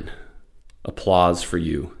 9:09. Applause for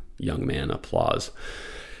you, young man. Applause.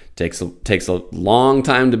 Takes a long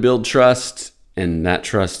time to build trust, and that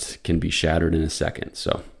trust can be shattered in a second.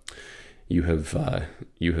 So you have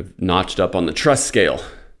notched up on the trust scale.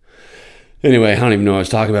 Anyway, I don't even know what I was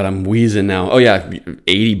talking about. I'm wheezing now. Oh yeah,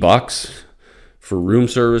 $80 for room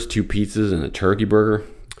service, 2 pizzas and a turkey burger.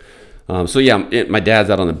 So yeah, my dad's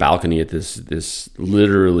out on the balcony at this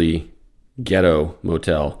literally ghetto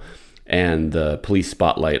motel, and the police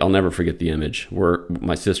spotlight. I'll never forget the image where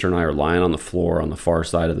my sister and I are lying on the floor on the far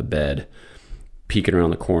side of the bed, peeking around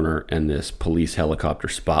the corner, and this police helicopter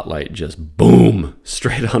spotlight just boom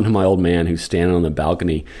straight onto my old man who's standing on the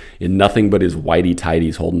balcony in nothing but his whitey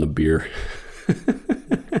tighties holding the beer.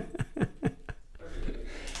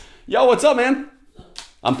 Yo, what's up, man?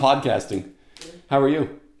 I'm podcasting. How are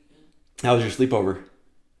you? How was your sleepover?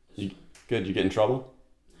 Good. You get in trouble?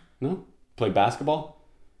 No? Play basketball?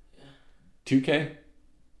 2K?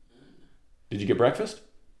 Did you get breakfast?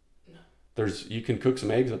 No. You can cook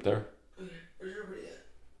some eggs up there. Okay. Where's everybody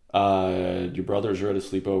at? Your brothers are at a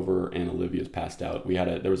sleepover and Olivia's passed out.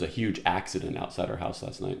 There was a huge accident outside our house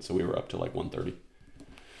last night, so we were up till like 1:30.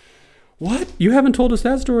 What? You haven't told us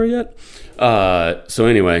that story yet? So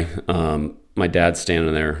anyway, my dad's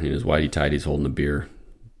standing there in his whitey tighties holding a beer.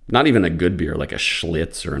 Not even a good beer, like a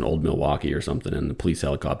Schlitz or an Old Milwaukee or something, and the police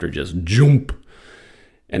helicopter just jump.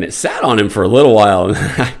 And it sat on him for a little while.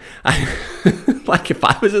 I like if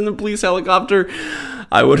I was in the police helicopter,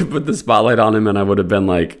 I would have put the spotlight on him and I would have been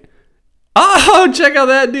like, oh, check out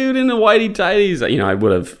that dude in the whitey tighties. You know, I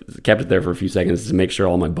would have kept it there for a few seconds to make sure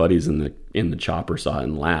all my buddies in the chopper saw it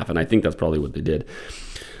and laugh. And I think that's probably what they did.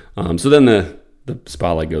 So then the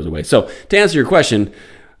spotlight goes away. So to answer your question,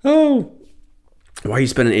 why are you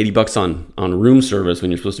spending $80 on room service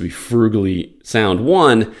when you're supposed to be frugally sound?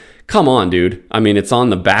 One, come on, dude. I mean, it's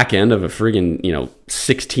on the back end of a friggin',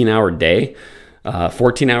 16-hour day.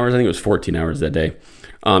 14 hours, I think it was 14 hours that day.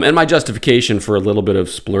 And my justification for a little bit of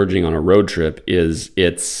splurging on a road trip is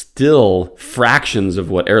it's still fractions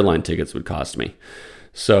of what airline tickets would cost me.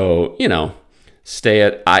 So,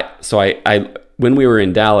 when we were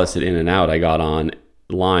in Dallas at In-N-Out, I got on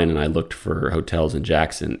line and I looked for hotels in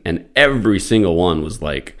Jackson, and every single one was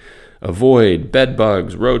like, avoid bed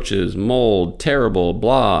bugs, roaches, mold, terrible,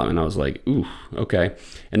 blah. And I was like, ooh, okay.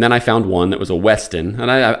 And then I found one that was a Westin,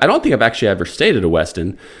 and I don't think I've actually ever stayed at a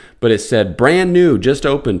Westin, but it said brand new, just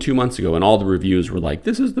opened 2 months ago, and all the reviews were like,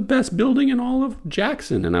 this is the best building in all of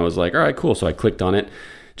Jackson. And I was like, all right, cool. So I clicked on it,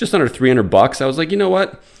 just under $300. I was like, you know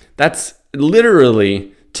what? That's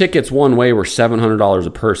literally tickets one way were $700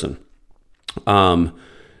 a person.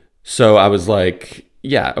 So I was like,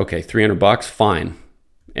 yeah, okay, $300, fine.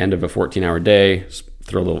 End of a 14-hour day,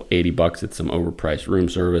 throw a little $80 at some overpriced room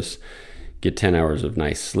service, get 10 hours of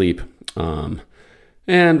nice sleep, and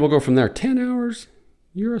we'll go from there. 10 hours?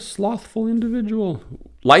 You're a slothful individual.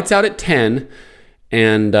 Lights out at 10,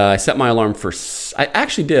 and I set my alarm for...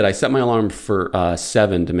 I set my alarm for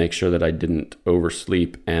 7 to make sure that I didn't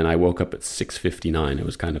oversleep, and I woke up at 6:59. It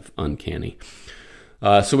was kind of uncanny.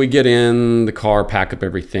 So we get in the car, pack up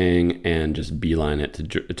everything, and just beeline it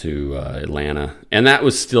to Atlanta. And that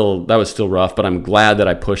was still rough, but I'm glad that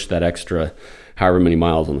I pushed that extra however many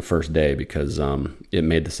miles on the first day because it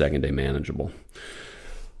made the second day manageable.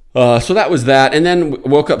 So that was that. And then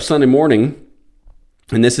woke up Sunday morning,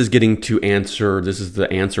 and this is the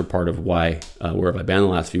answer part of why, where have I been the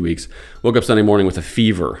last few weeks? Woke up Sunday morning with a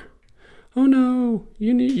fever. Oh no,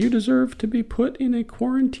 you deserve to be put in a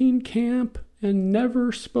quarantine camp and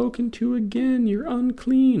never spoken to again. You're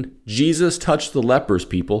unclean. Jesus touched the lepers,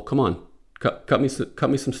 people. Come on. Cut me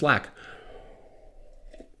some slack.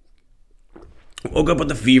 Woke up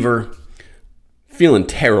with a fever. Feeling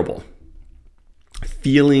terrible.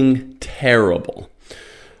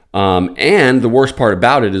 And the worst part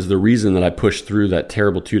about it is the reason that I pushed through that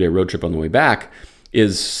terrible 2-day road trip on the way back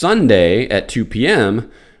is Sunday at 2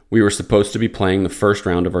 p.m., we were supposed to be playing the first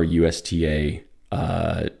round of our USTA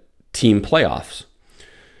team playoffs.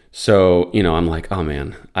 So, I'm like, oh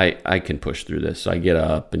man, I can push through this. So I get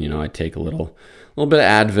up and, I take a little bit of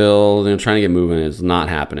Advil, trying to get moving. It's not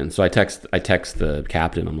happening. So I text the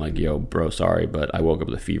captain. I'm like, yo, bro, sorry, but I woke up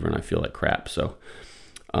with a fever and I feel like crap. So,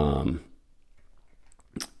 I'm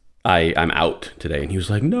out today. And he was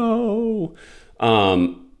like, no.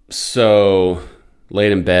 So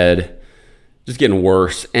laid in bed, just getting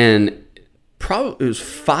worse. And probably it was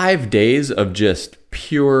 5 days of just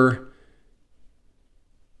pure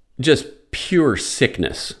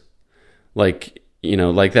sickness. Like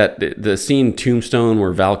that, the scene Tombstone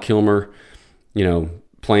where Val Kilmer,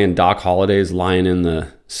 playing Doc Holliday's lying in the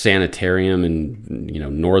sanitarium in,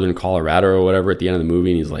 northern Colorado or whatever at the end of the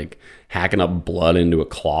movie. And he's like hacking up blood into a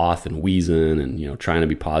cloth and wheezing and, trying to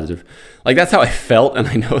be positive. Like that's how I felt. And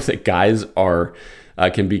I know that guys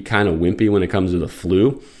can be kind of wimpy when it comes to the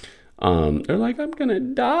flu. They're like, I'm going to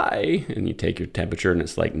die. And you take your temperature and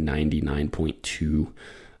it's like 99.2.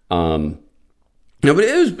 No, but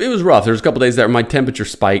it was rough. There was a couple days there my temperature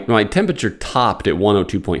spiked. My temperature topped at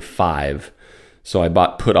 102.5. So I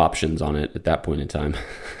bought put options on it at that point in time.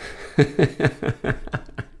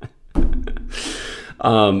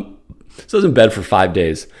 So I was in bed for 5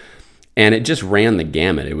 days and it just ran the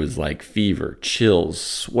gamut. It was like fever, chills,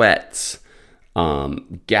 sweats,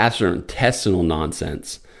 gastrointestinal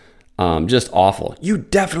nonsense. Just awful. You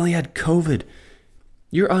definitely had COVID.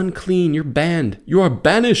 You're unclean. You're banned. You are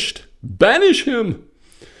banished. Banish him.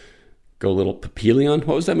 Go little Papillion.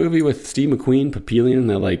 What was that movie with Steve McQueen? Papillion,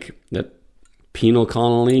 that penal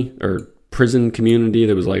colony or prison community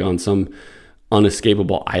that was like on some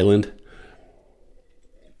unescapable island.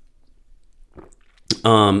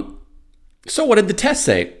 So what did the test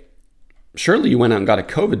say? Surely you went out and got a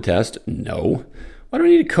COVID test. No. Why do I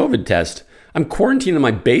need a COVID test? I'm quarantined in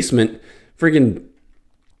my basement friggin'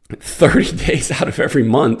 30 days out of every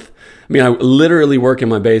month. I mean, I literally work in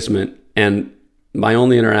my basement and my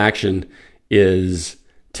only interaction is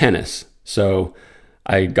tennis. So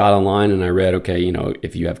I got online and I read, okay,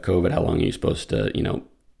 if you have COVID, how long are you supposed to,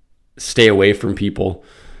 stay away from people?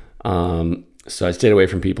 So I stayed away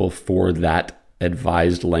from people for that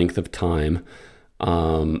advised length of time,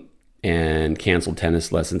 and canceled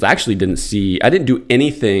tennis lessons. I didn't do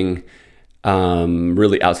anything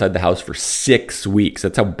really outside the house for 6 weeks.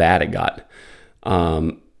 That's how bad it got.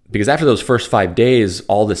 Because after those first 5 days,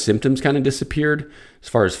 all the symptoms kind of disappeared as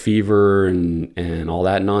far as fever and all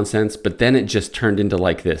that nonsense. But then it just turned into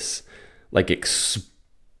like this, it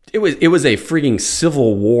was a freaking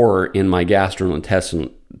civil war in my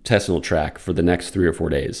gastrointestinal tract for the next 3 or 4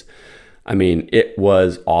 days. I mean, it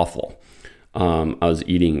was awful. I was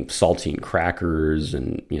eating saltine crackers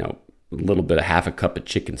and, a little bit of half a cup of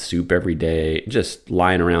chicken soup every day, just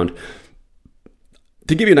lying around.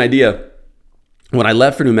 To give you an idea, when I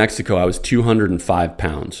left for New Mexico, I was 205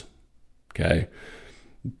 pounds. Okay.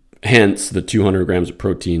 Hence the 200 grams of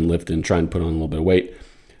protein lifting, trying to put on a little bit of weight.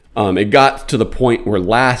 It got to the point where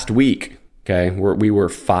last week, okay, where we were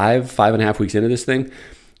 5.5 weeks into this thing,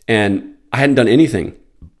 and I hadn't done anything.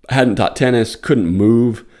 I hadn't taught tennis, couldn't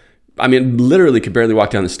move. I mean, literally could barely walk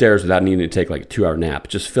down the stairs without needing to take like a 2-hour nap.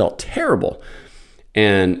 Just felt terrible.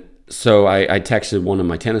 And so I texted one of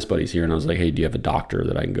my tennis buddies here and I was like, hey, do you have a doctor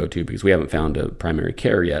that I can go to? Because we haven't found a primary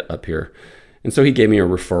care yet up here. And so he gave me a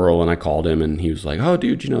referral and I called him and he was like, oh,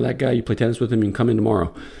 dude, that guy? You play tennis with him? You can come in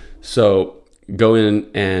tomorrow. So go in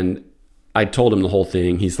and I told him the whole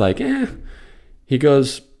thing. He's like, He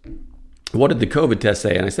goes, what did the COVID test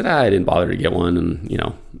say? And I said, I didn't bother to get one. And,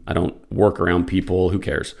 I don't work around people. Who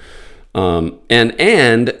cares? And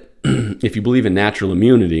if you believe in natural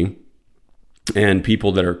immunity and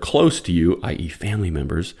people that are close to you, i.e. family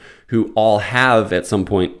members, who all have at some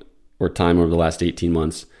point or time over the last 18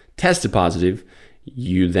 months tested positive,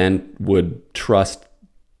 you then would trust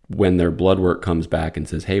when their blood work comes back and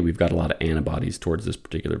says, hey, we've got a lot of antibodies towards this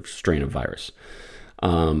particular strain of virus.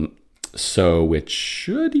 So which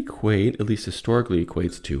should equate, at least historically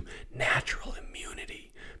equates to natural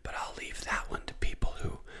immunity. But I'll leave that one to people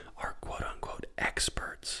who are quote unquote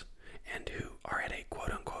experts and who are at a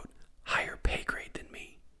quote unquote higher pay grade than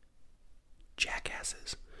me.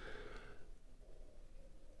 Jackasses.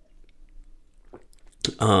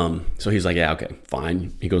 So he's like, yeah, okay,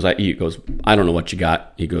 fine. He goes, I don't know what you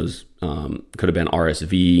got. He goes, could have been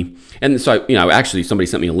RSV. And so, actually somebody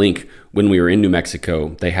sent me a link when we were in New Mexico.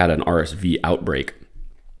 They had an RSV outbreak.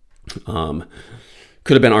 Could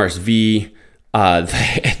have been RSV.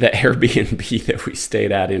 The Airbnb that we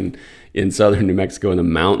stayed at in southern New Mexico in the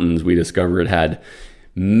mountains, we discovered had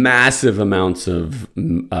massive amounts of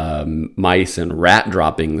mice and rat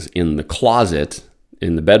droppings in the closet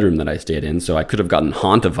in the bedroom that I stayed in. So I could have gotten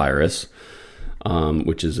hantavirus.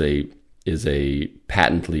 which is a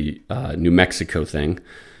patently New Mexico thing.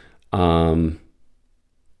 Could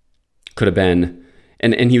have been.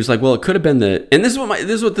 And he was like, well, it could have been and this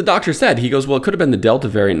is what the doctor said. He goes, well, it could have been the Delta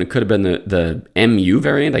variant. It could have been the MU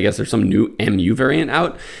variant. I guess there's some new MU variant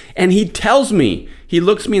out. And he tells me, he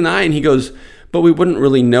looks me in the eye and he goes, but we wouldn't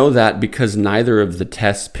really know that because neither of the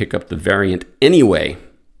tests pick up the variant anyway.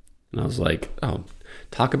 And I was like, oh,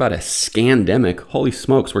 talk about a scandemic. Holy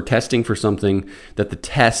smokes, we're testing for something that the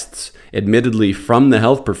tests, admittedly from the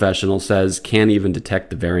health professional, says can't even detect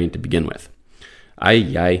the variant to begin with.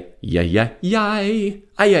 Ay, ay, ay, ay, ay,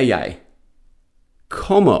 ay, ay, ay.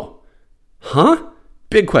 Como? Huh?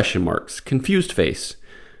 Big question marks. Confused face.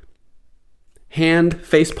 Hand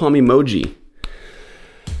facepalm emoji.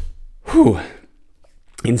 Whew.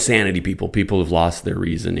 Insanity, people. People have lost their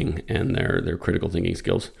reasoning and their critical thinking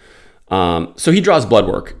skills. So he draws blood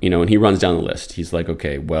work, and he runs down the list. He's like,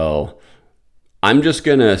 okay, well, I'm just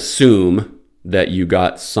going to assume that you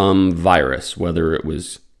got some virus, whether it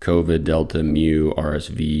was COVID, Delta, Mu,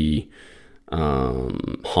 RSV,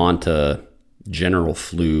 Hanta, general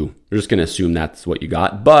flu. We're just going to assume that's what you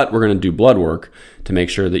got, but we're going to do blood work to make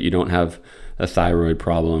sure that you don't have a thyroid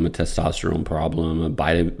problem, a testosterone problem, a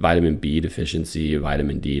vitamin B deficiency, a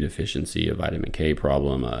vitamin D deficiency, a vitamin K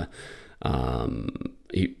problem, and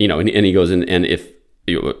he goes in, and if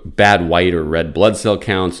bad white or red blood cell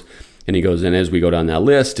counts, and he goes in, as we go down that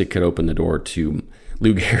list, it could open the door to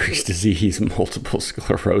Lou Gehrig's disease, multiple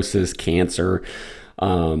sclerosis, cancer.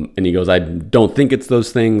 And he goes, I don't think it's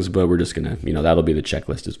those things, but we're just going to, that'll be the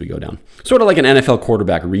checklist as we go down. Sort of like an NFL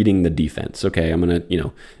quarterback reading the defense. Okay, I'm going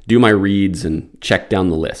to, do my reads and check down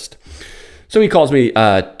the list. So he calls me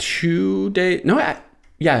 2 days. No, I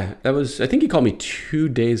think he called me 2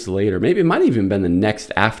 days later. Maybe it might have even been the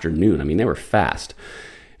next afternoon. I mean, they were fast.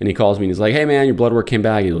 And he calls me and he's like, hey man, your blood work came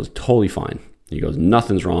back. He goes, totally fine. He goes,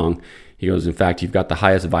 nothing's wrong. He goes, in fact, you've got the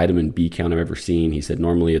highest vitamin B count I've ever seen. He said,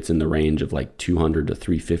 normally it's in the range of like 200 to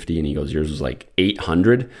 350. And he goes, yours was like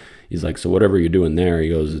 800. He's like, so whatever you're doing there, he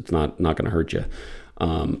goes, it's not going to hurt you.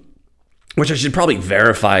 Which I should probably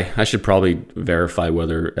verify. I should probably verify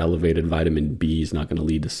whether elevated vitamin B is not going to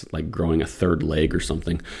lead to like growing a third leg or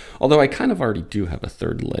something. Although I kind of already do have a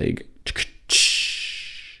third leg.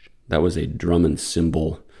 That was a drum and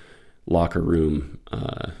cymbal locker room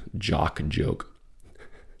jock joke.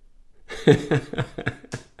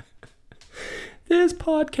 This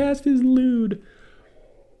podcast is lewd.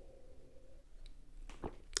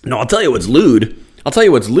 No, I'll tell you what's lewd.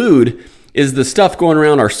 Is the stuff going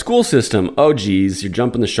around our school system. Oh, geez, you're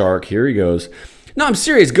jumping the shark. Here he goes. No, I'm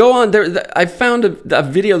serious. Go on. I found a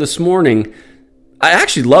video this morning. I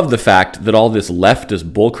actually love the fact that all this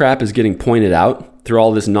leftist bullcrap is getting pointed out through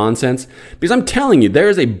all this nonsense. Because I'm telling you, there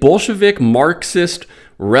is a Bolshevik Marxist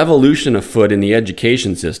revolution afoot in the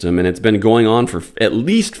education system, and it's been going on for at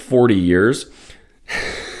least 40 years.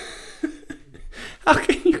 How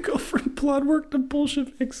can you go from blood work to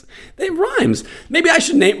Bolsheviks? It rhymes. Maybe I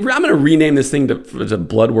should I'm going to rename this thing to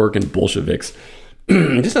blood work and Bolsheviks.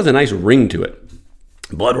 It just has a nice ring to it.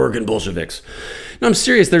 Blood work and Bolsheviks. No, I'm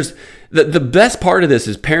serious. There's the best part of this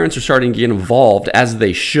is parents are starting to get involved, as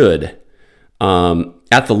they should,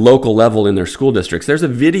 at the local level in their school districts. There's a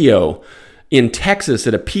video in Texas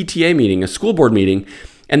at a PTA meeting, a school board meeting,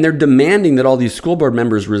 and they're demanding that all these school board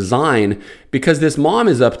members resign because this mom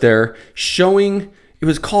is up there showing,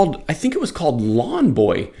 I think it was called Lawn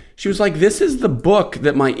Boy. She was like, this is the book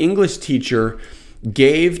that my English teacher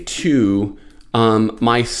gave to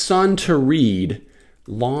my son to read.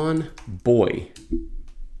 Lawn Boy.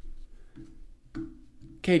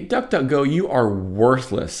 Okay, DuckDuckGo, you are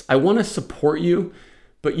worthless. I want to support you,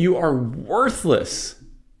 but you are worthless.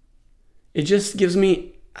 It just gives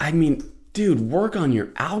me, dude, work on your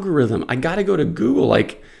algorithm. I got to go to Google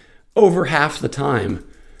like over half the time.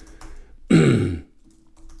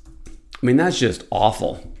 That's just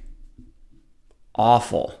awful.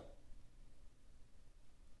 Awful.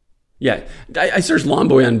 Yeah, I searched Lawn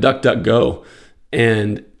Boy on DuckDuckGo,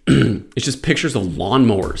 and it's just pictures of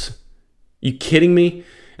lawnmowers. You kidding me?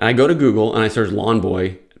 And I go to Google and I search Lawn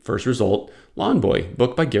Boy. First result, Lawn Boy,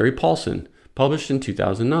 book by Gary Paulson, published in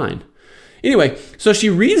 2009. Anyway, so she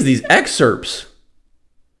reads these excerpts,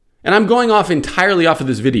 and I'm going off entirely off of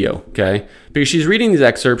this video, okay? Because she's reading these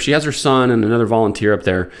excerpts. She has her son and another volunteer up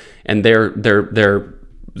there, and they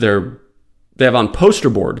have on poster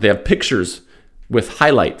board. They have pictures with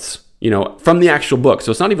highlights, from the actual book. So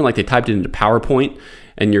it's not even like they typed it into PowerPoint,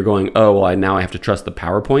 and you're going, oh, well, now I have to trust the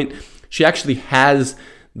PowerPoint. She actually has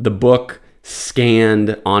the book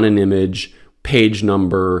scanned on an image, page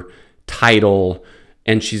number, title,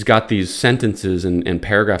 and she's got these sentences and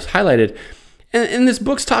paragraphs highlighted. And this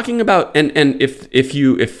book's talking about, and if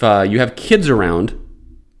you have kids around,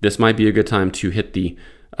 this might be a good time to hit the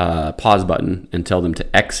pause button and tell them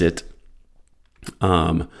to exit,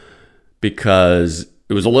 because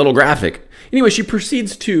it was a little graphic. Anyway, she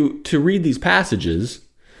proceeds to read these passages,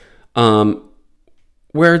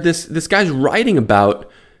 where this guy's writing about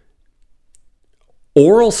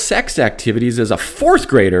oral sex activities as a fourth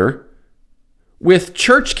grader with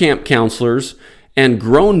church camp counselors and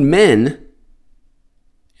grown men.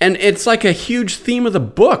 And it's like a huge theme of the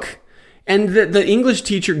book. And the English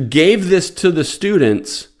teacher gave this to the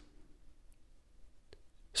students.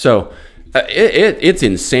 So it's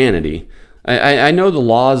insanity. I know the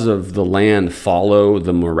laws of the land follow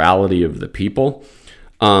the morality of the people.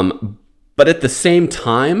 But at the same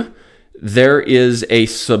time, there is a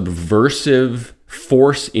subversive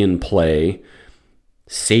force in play,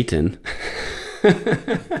 Satan.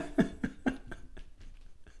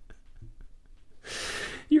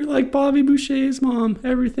 You're like Bobby Boucher's mom.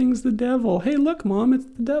 Everything's the devil. Hey, look, Mom, it's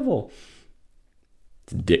the devil.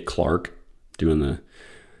 It's Dick Clark doing the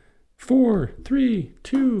 4, 3,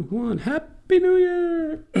 2, 1. Happy New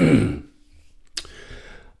Year.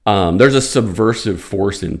 There's a subversive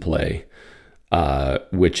force in play,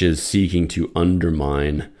 which is seeking to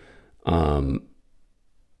undermine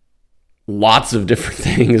lots of different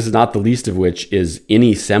things, not the least of which is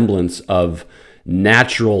any semblance of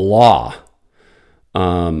natural law.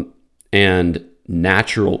 And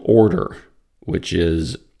natural order, which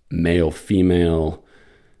is male, female,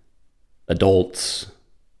 adults.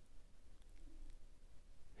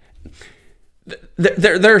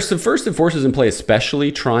 There are subversive forces in play,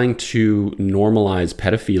 especially trying to normalize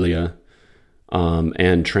pedophilia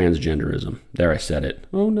and transgenderism. There, I said it.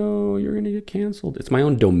 Oh no, you're going to get canceled. It's my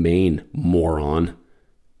own domain, moron.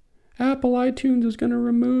 Apple iTunes is going to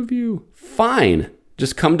remove you. Fine.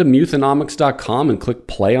 Just come to muthenomics.com and click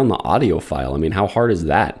play on the audio file. I mean, how hard is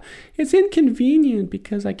that? It's inconvenient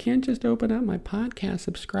because I can't just open up my podcast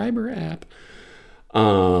subscriber app.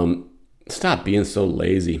 Stop being so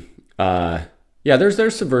lazy. Yeah,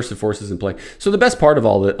 there's subversive forces in play. So the best part of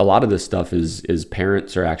a lot of this stuff is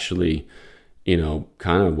parents are actually,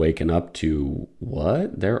 kind of waking up to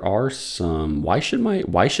what? There are some. Why should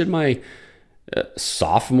my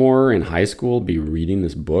sophomore in high school be reading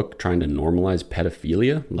this book trying to normalize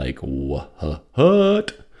pedophilia? Like,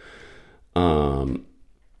 what?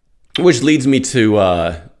 Which leads me to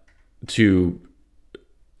a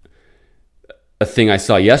thing I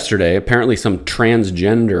saw yesterday. Apparently some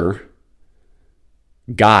transgender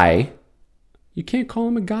guy, you can't call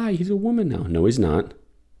him a guy, he's a woman now. No, he's not.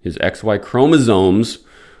 His XY chromosomes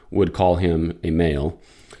would call him a male.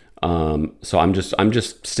 So I'm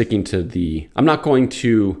just sticking to I'm not going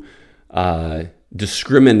to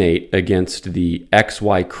discriminate against the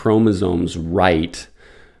XY chromosomes right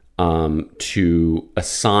to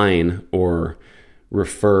assign or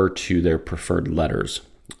refer to their preferred letters.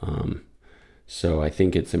 So I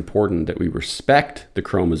think it's important that we respect the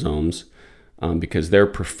chromosomes because their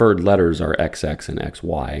preferred letters are XX and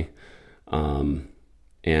XY.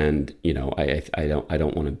 And I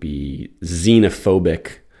don't want to be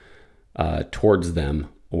xenophobic towards them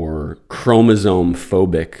or chromosome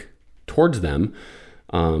phobic towards them.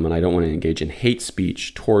 And I don't want to engage in hate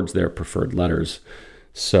speech towards their preferred letters.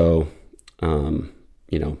 So, in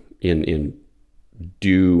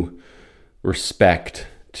due respect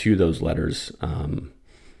to those letters, I'm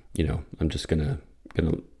just gonna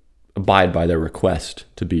abide by their request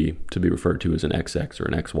to be referred to as an XX or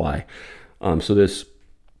an XY. So this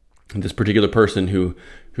particular person who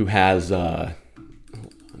has hold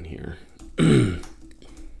on here.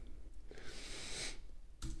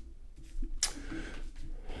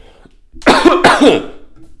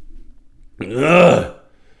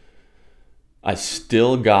 I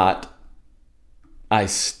still got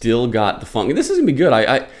the funk. This is gonna be good.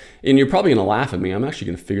 And you're probably gonna laugh at me. I'm actually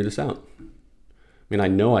gonna figure this out. I mean, I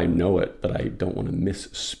know it, but I don't want to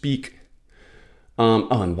misspeak.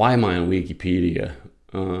 And why am I on Wikipedia?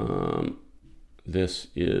 This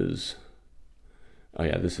is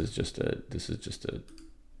just a,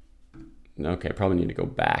 okay, I probably need to go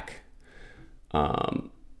back.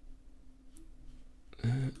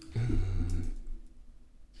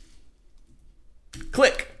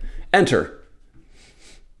 Click, enter.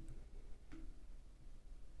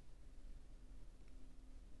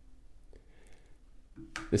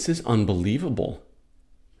 This is unbelievable.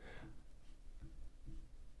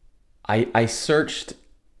 I searched,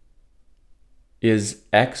 is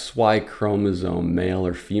XY chromosome male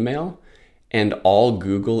or female? And all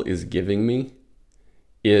Google is giving me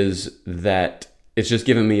is that it's just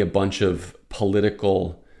giving me a bunch of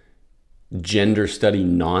political gender study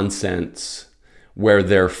nonsense where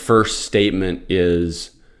their first statement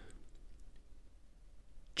is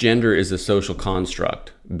gender is a social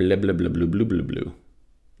construct, blah, blah, blah, blah, blah, blah, blah.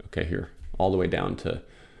 Okay, here, all the way down to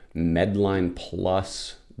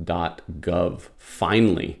medlineplus.gov.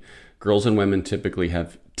 Finally, girls and women typically.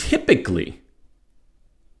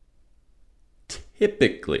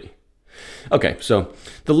 Okay, so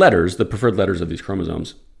the preferred letters of these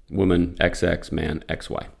chromosomes, woman XX, man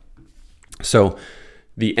XY. So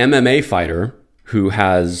the MMA fighter who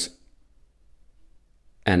has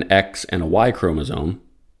an X and a Y chromosome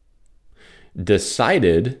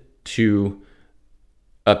decided to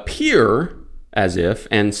appear as if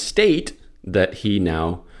and state that he's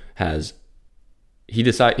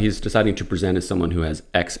deciding to present as someone who has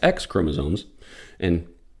XX chromosomes, and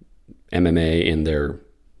MMA in their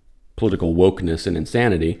political wokeness and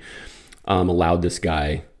insanity allowed this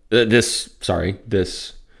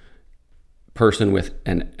person with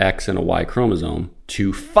an X and a Y chromosome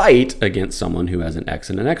to fight against someone who has an X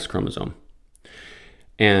and an X chromosome.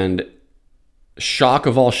 And shock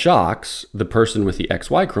of all shocks, the person with the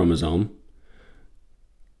XY chromosome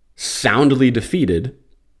soundly defeated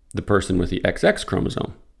the person with the XX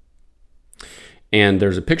chromosome. And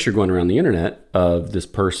there's a picture going around the internet of this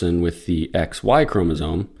person with the XY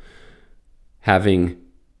chromosome having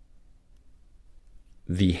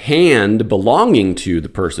the hand belonging to the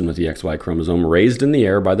person with the XY chromosome raised in the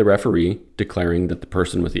air by the referee, declaring that the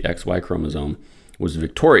person with the XY chromosome was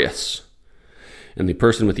victorious. And the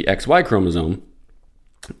person with the XY chromosome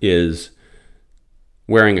is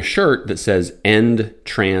wearing a shirt that says "End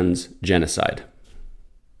Trans Genocide."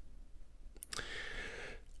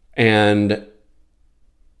 And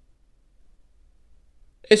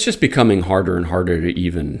it's just becoming harder and harder to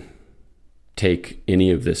even take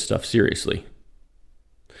any of this stuff seriously.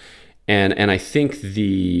 And I think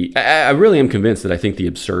I really am convinced that I think the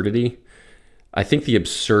absurdity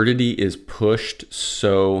is pushed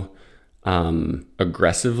so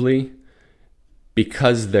aggressively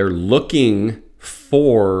because they're looking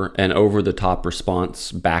for an over-the-top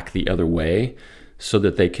response back the other way so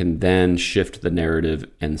that they can then shift the narrative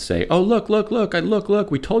and say, oh, look,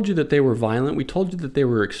 we told you that they were violent. We told you that they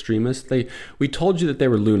were extremists. We told you that they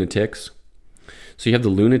were lunatics. So you have the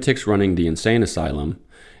lunatics running the insane asylum.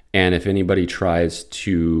 And if anybody tries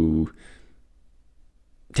to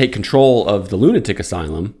take control of the lunatic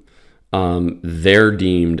asylum, they're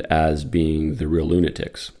deemed as being the real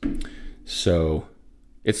lunatics. So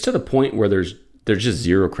it's to the point where there's just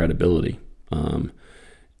zero credibility. And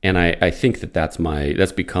I think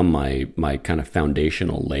that's become my kind of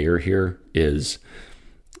foundational layer here is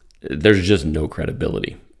there's just no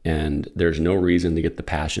credibility. And there's no reason to get the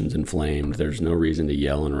passions inflamed. There's no reason to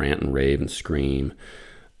yell and rant and rave and scream.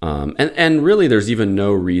 And really, there's even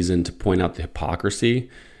no reason to point out the hypocrisy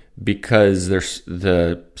because there's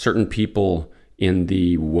the certain people in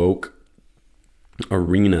the woke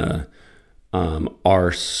arena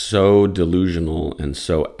are so delusional and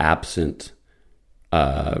so absent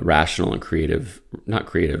rational and creative, not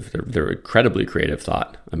creative, they're incredibly creative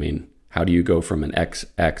thought. I mean, how do you go from an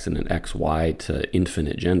XX and an XY to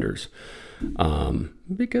infinite genders?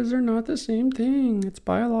 Because they're not the same thing. It's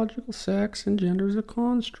biological sex and gender is a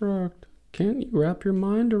construct. Can't you wrap your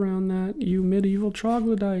mind around that, you medieval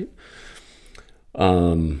troglodyte?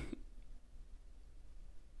 Yeah,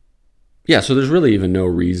 so there's really even no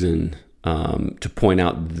reason to point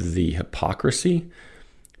out the hypocrisy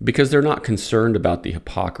because they're not concerned about the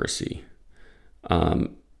hypocrisy.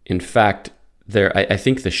 In fact, I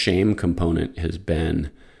think the shame component has been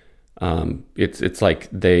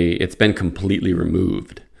it's been completely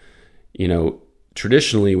removed. You know,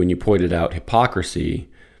 traditionally when you pointed out hypocrisy,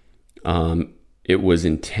 it was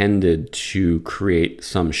intended to create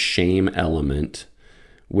some shame element,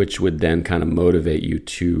 which would then kind of motivate you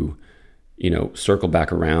to, circle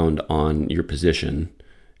back around on your position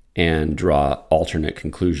and draw alternate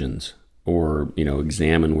conclusions or,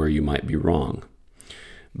 examine where you might be wrong.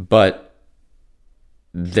 But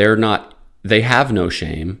they have no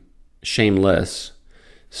shame, shameless.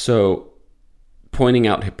 So pointing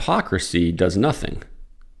out hypocrisy does nothing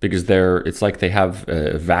because it's like they have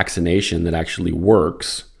a vaccination that actually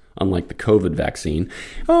works, unlike the COVID vaccine.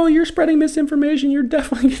 Oh, you're spreading misinformation. You're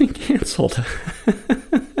definitely getting canceled.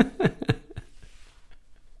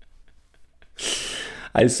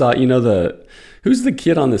 I saw, who's the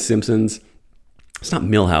kid on The Simpsons? It's not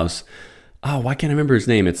Milhouse. Oh, why can't I remember his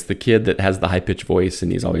name? It's the kid that has the high-pitched voice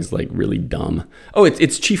and he's always like really dumb. Oh,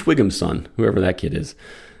 it's Chief Wiggum's son, whoever that kid is.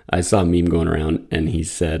 I saw a meme going around and he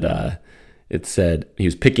said, it said, he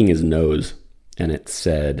was picking his nose and it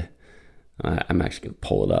said, I'm actually going to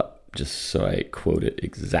pull it up just so I quote it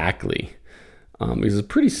exactly. Because it's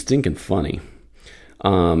pretty stinking funny.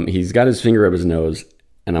 He's got his finger up his nose,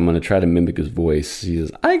 and I'm going to try to mimic his voice. He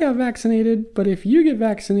says, "I got vaccinated, but if you get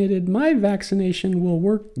vaccinated, my vaccination will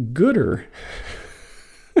work gooder."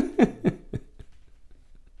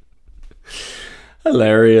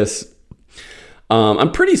 Hilarious.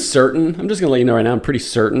 I'm pretty certain, I'm just going to let you know right now, I'm pretty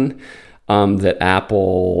certain that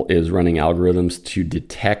Apple is running algorithms to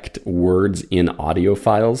detect words in audio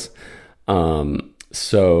files.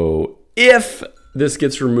 So if this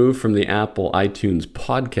gets removed from the Apple iTunes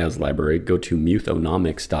podcast library, go to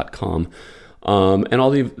muthonomics.com. And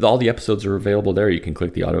all the episodes are available there. You can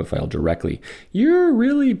click the audio file directly. You're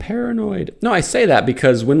really paranoid. No, I say that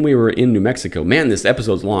because when we were in New Mexico, man, this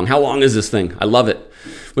episode's long. How long is this thing? I love it.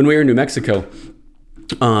 When we were in New Mexico,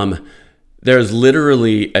 there's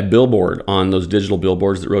literally a billboard on those digital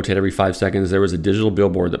billboards that rotate every 5 seconds. There was a digital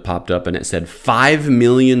billboard that popped up and it said $5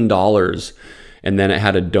 million. And then it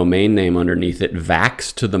had a domain name underneath it,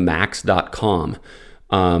 vaxtothemax.com.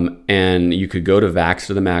 And you could go to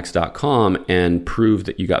vaxtothemax.com and prove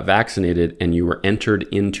that you got vaccinated and you were entered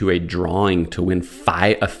into a drawing to win a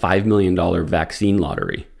 $5 million vaccine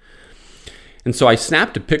lottery. And so I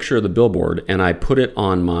snapped a picture of the billboard and I put it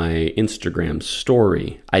on my Instagram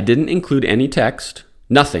story. I didn't include any text,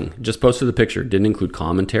 nothing, just posted the picture. Didn't include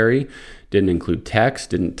commentary, didn't include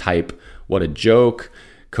text, didn't type "what a joke,"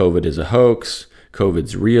 "COVID is a hoax,"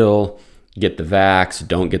 "COVID's real," "get the vax,"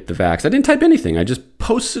 "don't get the vax." I didn't type anything. I just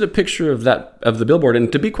posted a picture of the billboard.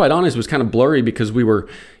 And to be quite honest, it was kind of blurry because we were,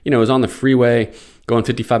 it was on the freeway going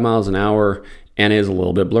 55 miles an hour and it is a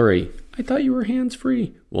little bit blurry. I thought you were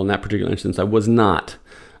hands-free. Well, in that particular instance, I was not.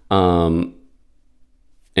 And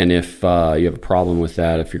if you have a problem with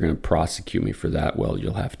that, if you're going to prosecute me for that, well,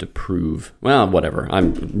 you'll have to prove, well, whatever.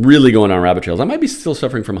 I'm really going on rabbit trails. I might be still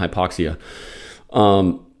suffering from hypoxia.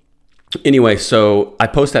 Anyway, so I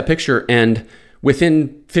post that picture and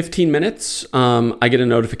within 15 minutes, I get a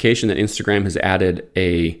notification that Instagram has added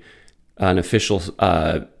an official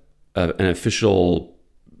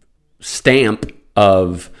stamp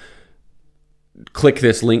of click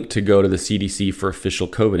this link to go to the CDC for official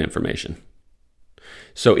COVID information.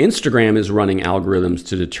 So Instagram is running algorithms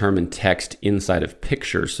to determine text inside of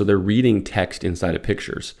pictures. So they're reading text inside of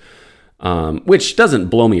pictures, which doesn't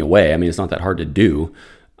blow me away. I mean, it's not that hard to do.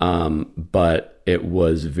 But it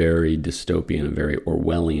was very dystopian and very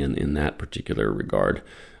Orwellian in that particular regard.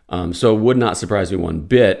 So it would not surprise me one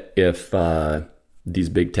bit if these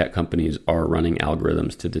big tech companies are running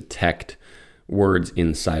algorithms to detect words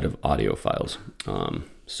inside of audio files.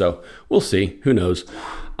 So we'll see. Who knows?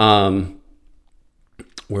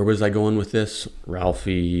 Where was I going with this?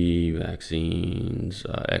 Ralphie, vaccines,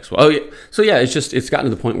 X. Oh, yeah. So yeah, it's gotten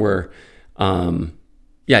to the point where,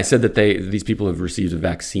 I said that these people have received a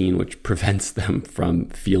vaccine which prevents them from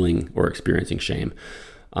feeling or experiencing shame.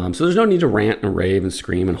 So there's no need to rant and rave and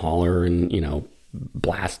scream and holler and,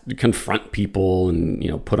 confront people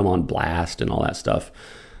and, put them on blast and all that stuff.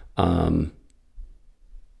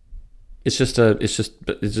 It's just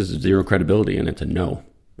zero credibility and it's a no.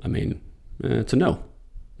 I mean, it's a no.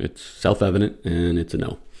 It's self-evident and it's a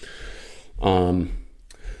no.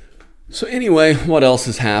 So anyway, what else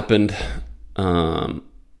has happened? I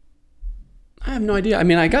have no idea. I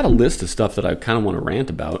mean, I got a list of stuff that I kind of want to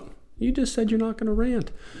rant about. You just said you're not going to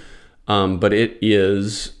rant. But it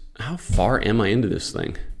is, how far am I into this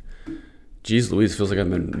thing? Jeez Louise, feels like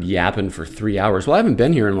I've been yapping for 3 hours. Well, I haven't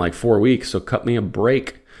been here in like 4 weeks, so cut me a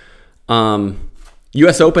break.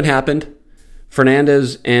 US Open happened.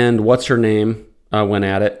 Fernandez and what's her name went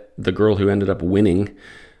at it, the girl who ended up winning.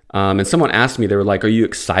 And someone asked me, they were like, "Are you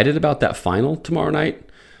excited about that final tomorrow night?"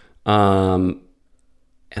 And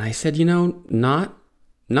I said, not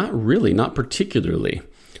really, not particularly.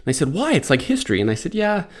 And they said, "Why? It's like history." And I said,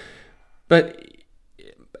 "Yeah, but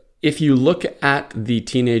if you look at the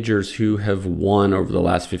teenagers who have won over the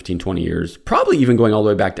last 15, 20 years, probably even going all the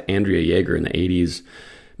way back to Andrea Jaeger in the 80s, I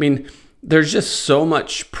mean, there's just so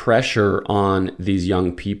much pressure on these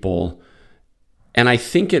young people. And I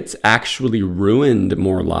think it's actually ruined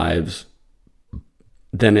more lives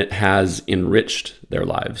than it has enriched their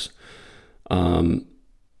lives.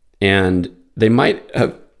 And they might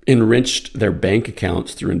have enriched their bank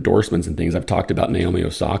accounts through endorsements and things. I've talked about Naomi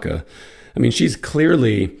Osaka. I mean, she's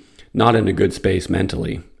clearly not in a good space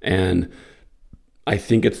mentally. And I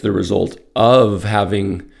think it's the result of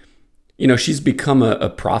having, she's become a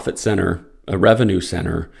profit center, a revenue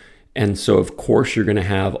center. And so, of course, you're going to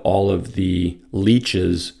have all of the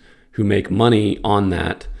leeches who make money on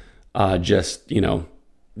that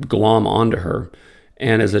glom onto her.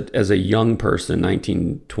 And as a young person,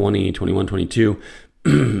 19, 20, 21, 22,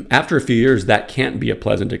 after a few years, that can't be a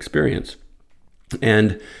pleasant experience.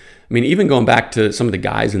 And I mean, even going back to some of the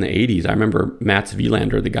guys in the 80s, I remember Mats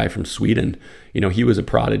Wilander, the guy from Sweden, he was a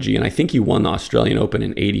prodigy, and I think he won the Australian Open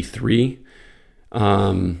in 83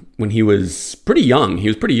 when he was pretty young. He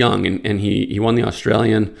was pretty young, and he won the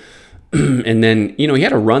Australian. And then, he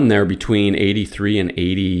had a run there between 83 and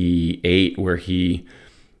 88 where he,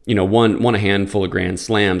 won a handful of Grand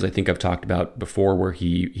Slams. I think I've talked about before where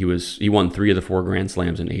he won 3 of the 4 Grand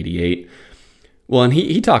Slams in 88. Well, and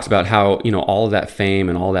he talks about how, all of that fame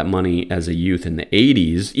and all that money as a youth in the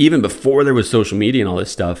 80s, even before there was social media and all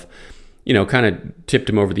this stuff, kind of tipped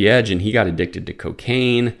him over the edge, and he got addicted to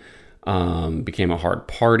cocaine, became a hard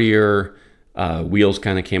partier, wheels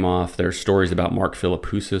kind of came off. There's stories about Mark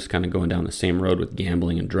Philippoussis kind of going down the same road with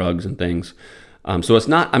gambling and drugs and things. So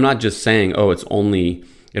I'm not just saying,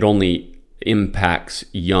 it only impacts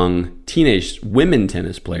young teenage women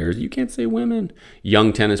tennis players. You can't say women.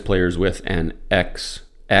 Young tennis players with an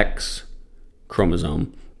XX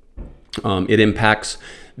chromosome. It impacts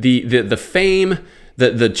the fame,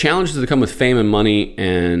 the challenges that come with fame and money,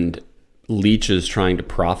 and leeches trying to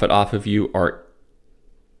profit off of you are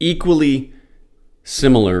equally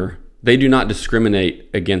similar. They do not discriminate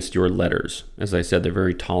against your letters. As I said, they're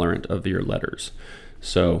very tolerant of your letters.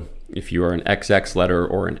 So if you are an XX letter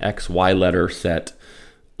or an XY letter set,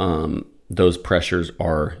 those pressures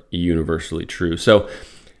are universally true. So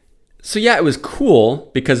yeah, it was cool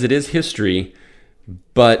because it is history,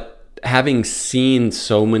 but having seen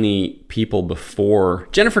so many people before,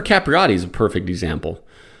 Jennifer Capriati is a perfect example.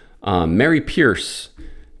 Mary Pierce,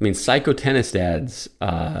 Psycho Tennis Dads.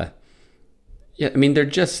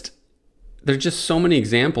 There's just so many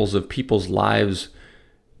examples of people's lives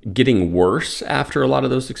getting worse after a lot of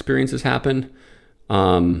those experiences happen,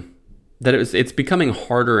 that it's becoming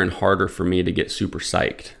harder and harder for me to get super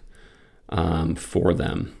psyched for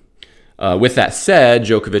them. With that said,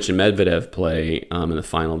 Djokovic and Medvedev play in the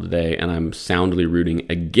final today, and I'm soundly rooting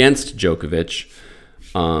against Djokovic.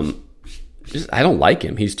 I don't like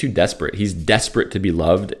him. He's too desperate. He's desperate to be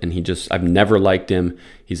loved, and I've never liked him.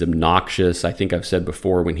 He's obnoxious. I think I've said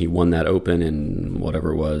before, when he won that Open in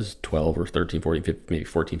whatever it was, 12 or 13, 14, 15, maybe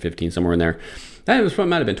 14, 15, somewhere in there. It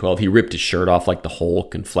might have been 12. He ripped his shirt off like the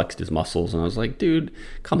Hulk and flexed his muscles, and I was like, dude,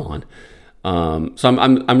 come on. So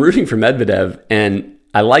I'm rooting for Medvedev, and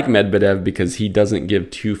I like Medvedev because he doesn't give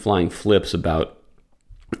 2 flying flips about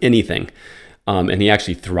anything. And he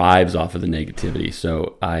actually thrives off of the negativity.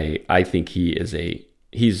 So I think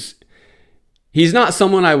he's not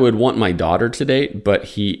someone I would want my daughter to date, but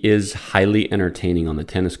he is highly entertaining on the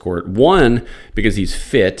tennis court. One, because he's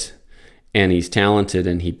fit and he's talented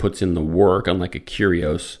and he puts in the work, unlike a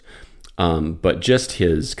Kyrgios. But just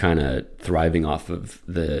his kind of thriving off of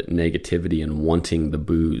the negativity and wanting the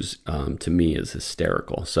booze, to me, is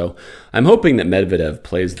hysterical. So I'm hoping that Medvedev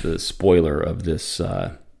plays the spoiler of this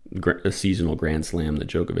a seasonal Grand Slam that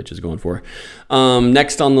Djokovic is going for.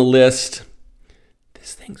 Next on the list,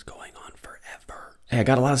 this thing's going on forever. Hey, I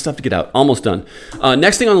got a lot of stuff to get out. Almost done.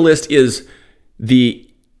 Next thing on the list is the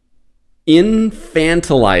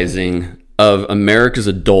infantilizing of America's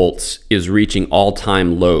adults is reaching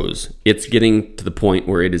all-time lows. It's getting to the point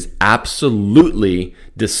where it is absolutely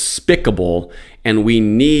despicable, and we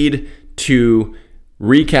need to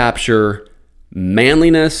recapture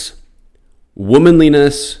manliness,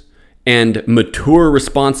 womanliness, and mature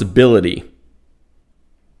responsibility.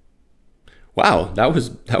 Wow, that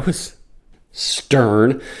was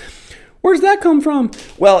stern. Where does that come from?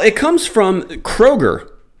 Well, it comes from Kroger,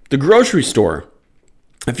 the grocery store.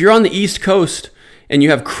 If you're on the East Coast and you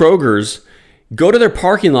have Kroger's, go to their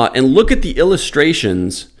parking lot and look at the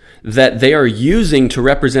illustrations that they are using to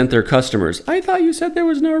represent their customers. I thought you said there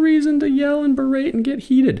was no reason to yell and berate and get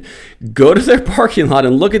heated. Go to their parking lot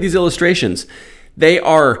and look at these illustrations. They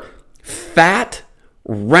are fat,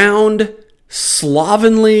 round,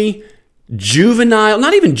 slovenly, juvenile,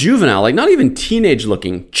 not even juvenile, like not even teenage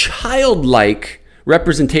looking, childlike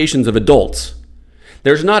representations of adults.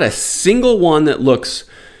 There's not a single one that looks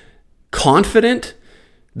confident,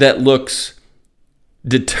 that looks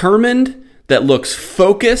determined, that looks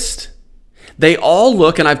focused. They all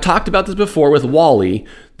look, and I've talked about this before with Wall-E,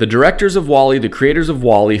 the directors of Wall-E, the creators of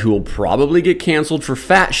Wall-E, who will probably get canceled for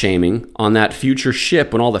fat shaming on that future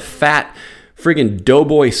ship when all the fat friggin'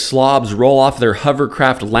 doughboy slobs roll off their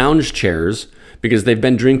hovercraft lounge chairs because they've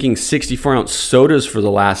been drinking 64-ounce sodas for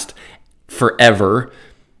the last forever.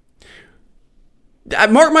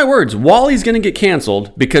 Mark my words, Wall-E's going to get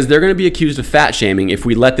canceled because they're going to be accused of fat shaming if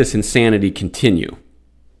we let this insanity continue.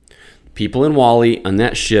 People in Wall-E on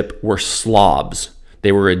that ship were slobs.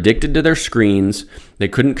 They were addicted to their screens. They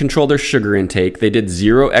couldn't control their sugar intake. They did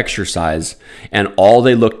zero exercise, and all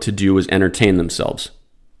they looked to do was entertain themselves.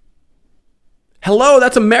 Hello,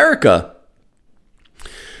 that's America.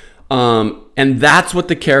 And that's what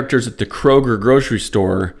the characters at the Kroger grocery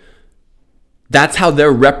store, that's how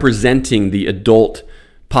they're representing the adult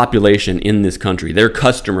population in this country, their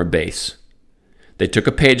customer base. They took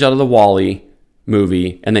a page out of the WALL-E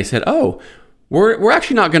movie and they said, oh, we're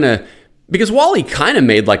actually not going to, because WALL-E kind of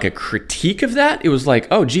made like a critique of that. It was like,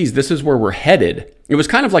 oh, geez, this is where we're headed. It was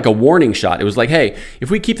kind of like a warning shot. It was like, hey,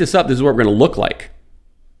 if we keep this up, this is what we're going to look like.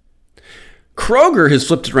 Kroger has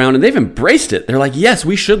flipped it around and they've embraced it. They're like, yes,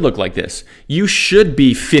 we should look like this. You should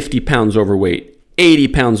be 50 pounds overweight, 80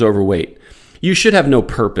 pounds overweight. You should have no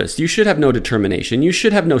purpose. You should have no determination. You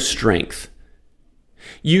should have no strength.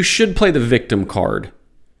 You should play the victim card.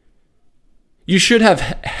 You should have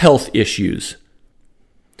health issues.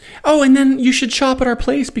 Oh, and then you should shop at our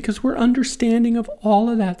place because we're understanding of all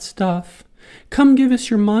of that stuff. Come give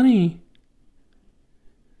us your money.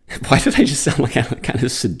 Why did I just sound like kind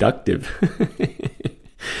of seductive?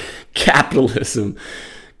 Capitalism,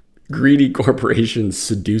 greedy corporations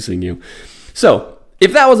seducing you. So,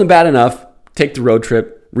 if that wasn't bad enough, take the road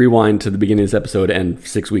trip, rewind to the beginning of this episode and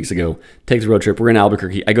 6 weeks ago. Take the road trip. We're in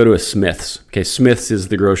Albuquerque. I go to a Smith's. Okay, Smith's is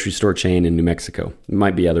the grocery store chain in New Mexico. It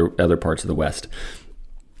might be other parts of the West.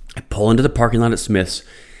 I pull into the parking lot at Smith's.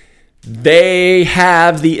 They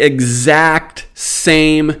have the exact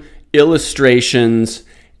same illustrations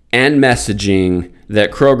and messaging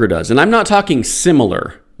that Kroger does. And I'm not talking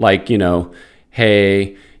similar, like,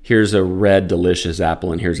 hey, here's a red delicious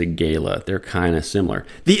apple and here's a Gala. They're kind of similar.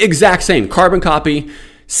 The exact same carbon copy,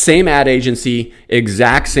 same ad agency,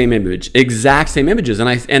 exact same images.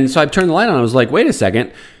 And so I turned the light on. I was like, wait a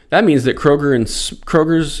second. That means that Kroger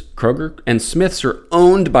and Smith's are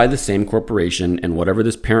owned by the same corporation, and whatever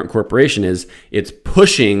this parent corporation is, it's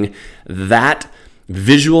pushing that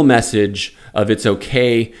visual message of it's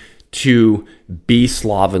okay to be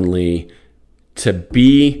slovenly, to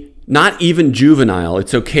be not even juvenile.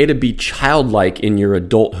 It's okay to be childlike in your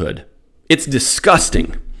adulthood. It's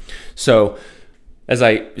disgusting. So, as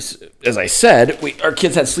I said, our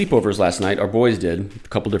kids had sleepovers last night. Our boys did, a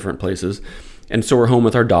couple different places. And so we're home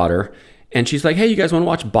with our daughter. And she's like, hey, you guys want to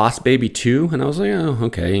watch Boss Baby 2? And I was like, oh,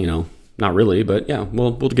 okay, not really, but yeah,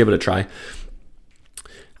 we'll give it a try.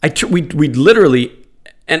 We literally...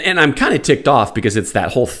 And I'm kind of ticked off because it's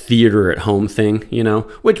that whole theater at home thing,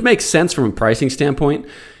 which makes sense from a pricing standpoint.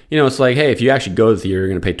 It's like, hey, if you actually go to the theater, you're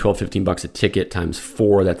going to pay $12-15 a ticket times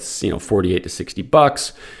 4. That's, $48 to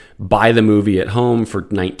 $60. Buy the movie at home for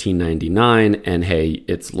 $19.99, and hey,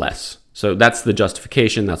 it's less. So that's the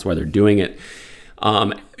justification. That's why they're doing it.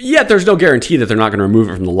 Yet there's no guarantee that they're not going to remove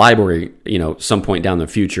it from the library, some point down the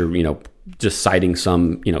future, just citing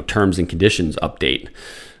some, terms and conditions update.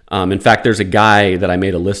 In fact, there's a guy that I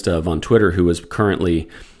made a list of on Twitter who is currently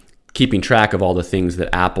keeping track of all the things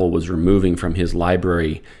that Apple was removing from his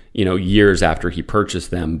library, years after he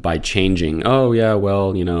purchased them by changing. Oh, yeah,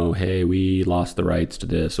 well, hey, we lost the rights to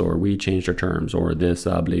this, or we changed our terms, or this,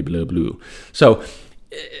 blah, blah, blah. So,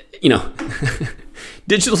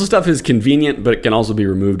 digital stuff is convenient, but it can also be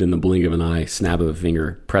removed in the blink of an eye, snap of a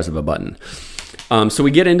finger, press of a button. So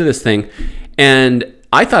we get into this thing, and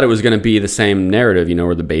I thought it was going to be the same narrative,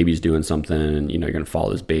 where the baby's doing something and, you're going to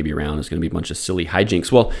follow this baby around. It's going to be a bunch of silly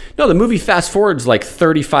hijinks. Well, no, the movie fast forwards like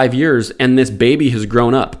 35 years and this baby has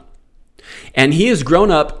grown up. And he has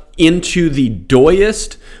grown up into the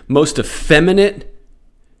doyest, most effeminate,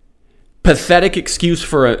 pathetic excuse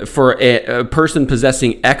for a person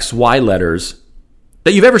possessing XY letters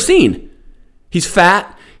that you've ever seen. He's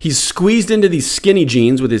fat. He's squeezed into these skinny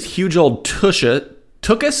jeans with his huge old tushy?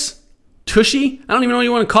 I don't even know what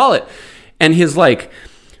you want to call it. And his like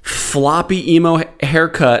floppy emo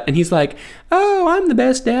haircut. And he's like, oh, I'm the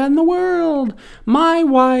best dad in the world. My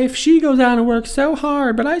wife, she goes out and works so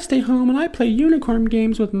hard, but I stay home and I play unicorn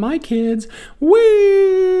games with my kids.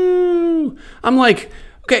 Woo! I'm like,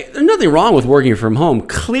 okay, there's nothing wrong with working from home.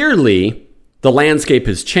 Clearly, the landscape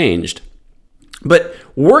has changed. But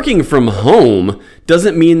working from home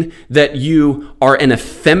doesn't mean that you are an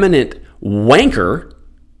effeminate wanker.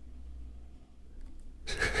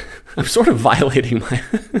 I'm sort of violating my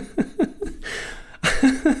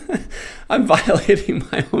I'm violating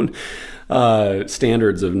my own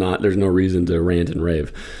standards of not, there's no reason to rant and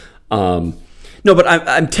rave. No, but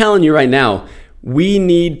I'm telling you right now, we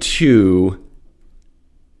need to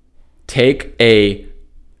take a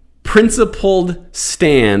principled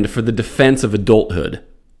stand for the defense of adulthood.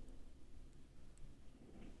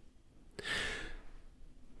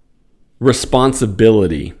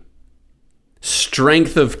 Responsibility.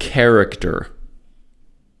 strength of character.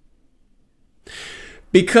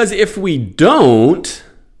 Because if we don't,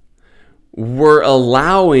 we're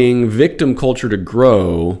allowing victim culture to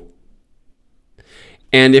grow.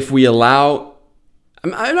 And if we allow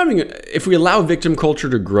victim culture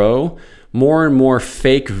to grow, more and more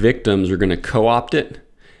fake victims are going to co-opt it,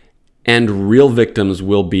 and real victims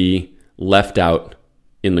will be left out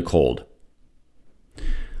in the cold.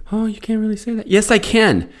 Oh, you can't really say that. Yes, I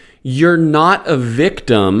can. You're not a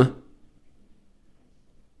victim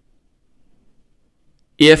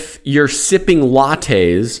if you're sipping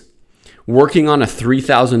lattes, working on a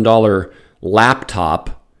 $3,000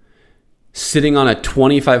 laptop, sitting on a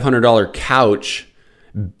 $2,500 couch,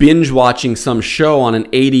 binge watching some show on an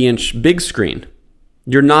 80-inch big screen.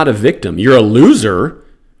 You're not a victim. You're a loser,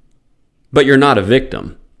 but you're not a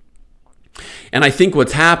victim. And I think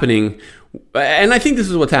what's happening, and I think this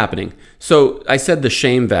is what's happening. So I said the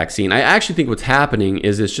shame vaccine. I actually think what's happening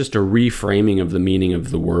is it's just a reframing of the meaning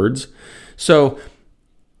of the words. So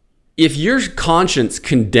if your conscience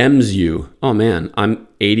condemns you, oh man, I'm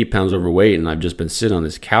 80 pounds overweight and I've just been sitting on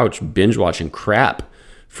this couch binge watching crap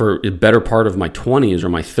for a better part of my 20s or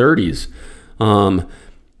my 30s,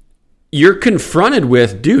 you're confronted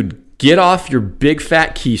with, dude, get off your big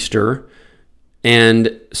fat keister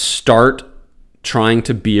and start trying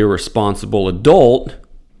to be a responsible adult.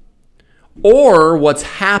 Or what's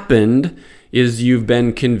happened is you've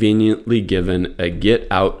been conveniently given a get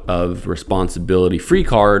out of responsibility free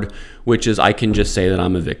card, which is I can just say that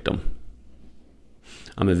I'm a victim.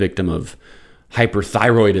 I'm a victim of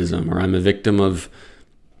hyperthyroidism, or I'm a victim of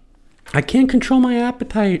I can't control my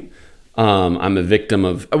appetite. I'm a victim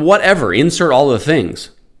of whatever. Insert all the things.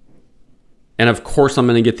 And of course, I'm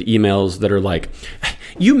going to get the emails that are like,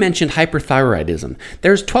 you mentioned hyperthyroidism.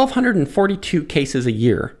 There's 1,242 cases a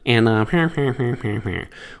year. And,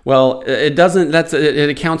 well, it doesn't, it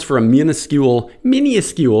accounts for a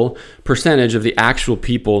minuscule percentage of the actual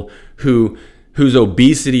people whose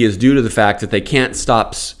obesity is due to the fact that they can't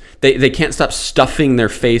stop They can't stop stuffing their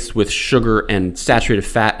face with sugar and saturated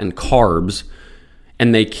fat and carbs,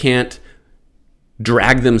 and they can't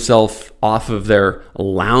drag themselves off of their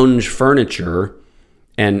lounge furniture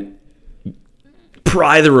and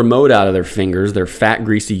pry the remote out of their fingers, their fat,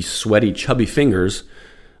 greasy, sweaty, chubby fingers,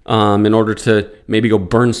 in order to maybe go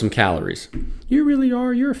burn some calories. You really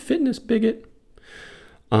are. You're a fitness bigot.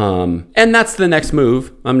 And that's the next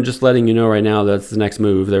move. I'm just letting you know right now that's the next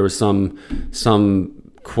move. There was some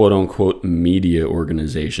quote-unquote media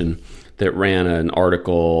organization that ran an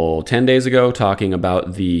article 10 days ago talking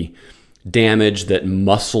about the damage that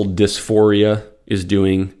muscle dysphoria is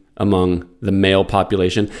doing among the male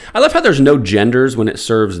population. I love how there's no genders when it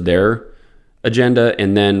serves their agenda,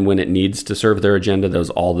 and then when it needs to serve their agenda,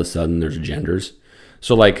 all of a sudden there's genders.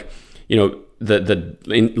 So like, you know, the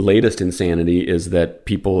latest insanity is that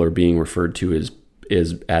people are being referred to as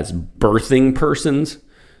birthing persons.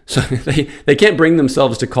 So they can't bring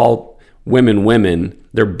themselves to call women,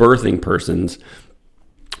 they're birthing persons.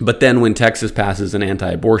 But then when Texas passes an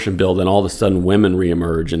anti-abortion bill, then all of a sudden women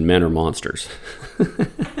reemerge and men are monsters.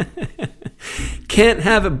 Can't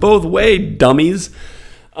have it both ways, dummies.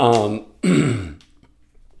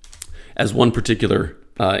 As one particular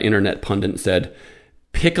internet pundit said,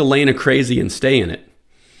 pick a lane of crazy and stay in it.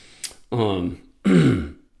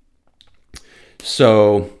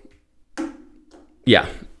 So, yeah.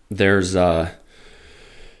 There's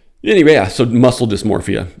anyway, yeah, so muscle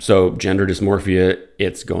dysmorphia. So gender dysmorphia,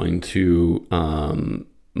 it's going to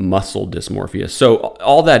muscle dysmorphia. So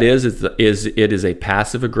all that is it is a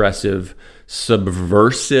passive aggressive,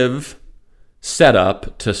 subversive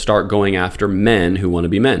setup to start going after men who want to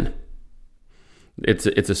be men. It's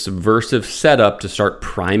a subversive setup to start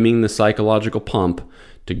priming the psychological pump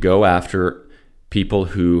to go after people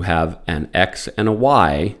who have an X and a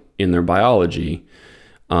Y in their biology.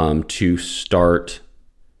 To start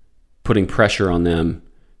putting pressure on them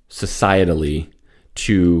societally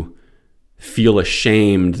to feel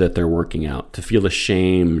ashamed that they're working out, to feel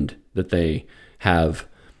ashamed that they have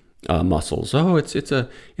muscles. Oh, it's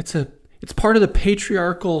part of the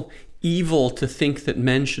patriarchal evil to think that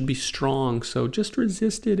men should be strong. So just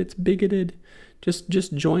resist it. It's bigoted.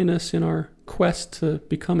 Just join us in our quest to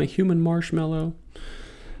become a human marshmallow.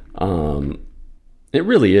 It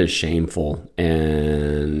really is shameful,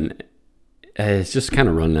 and it's just kind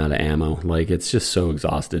of running out of ammo. Like, it's just so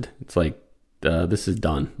exhausted. It's like, this is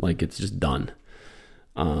done. Like, it's just done.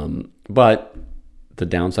 But the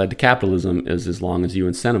downside to capitalism is as long as you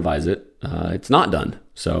incentivize it, it's not done.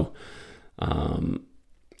 So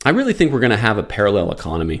I really think we're going to have a parallel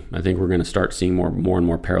economy. I think we're going to start seeing more and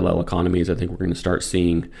more parallel economies. I think we're going to start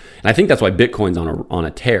seeing, and I think that's why Bitcoin's on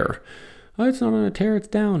a tear. Oh, it's not on a tear; it's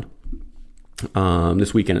down.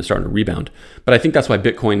 This weekend it's starting to rebound, but I think that's why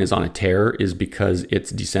Bitcoin is on a tear, is because it's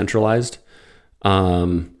decentralized,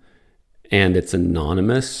 and it's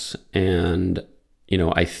anonymous, and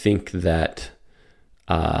I think that.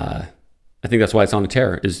 I think that's why it's on a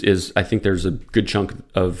tear. Is I think there's a good chunk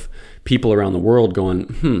of people around the world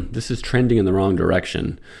going, this is trending in the wrong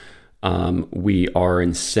direction. We are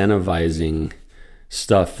incentivizing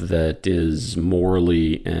stuff that is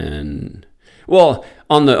morally on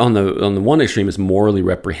the one extreme it's morally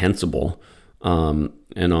reprehensible, and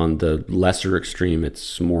on the lesser extreme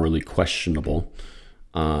it's morally questionable.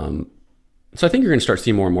 So I think you're going to start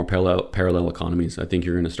seeing more and more parallel economies. I think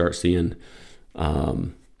you're going to start seeing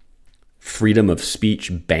freedom of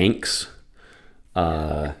speech banks.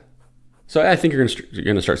 So I think you're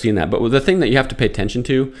going to start seeing that. But the thing that you have to pay attention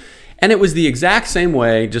to, and it was the exact same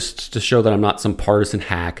way, just to show that I'm not some partisan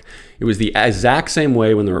hack, it was the exact same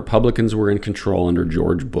way when the Republicans were in control under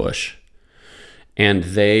George Bush. And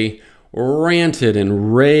they ranted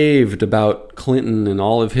and raved about Clinton and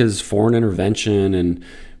all of his foreign intervention and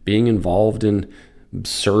being involved in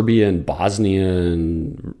Serbia and Bosnia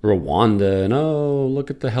and Rwanda, and look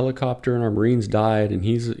at the helicopter and our Marines died and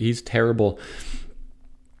he's terrible.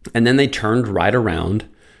 And then they turned right around,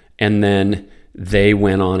 and then they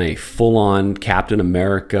went on a full-on Captain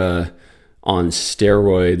America on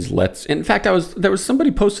steroids. In fact, there was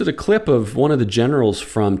somebody posted a clip of one of the generals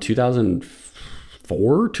from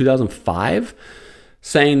 2004, 2005,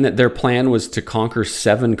 saying that their plan was to conquer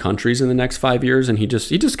 7 countries in the next 5 years, and he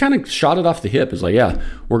just kind of shot it off the hip. It's like, yeah,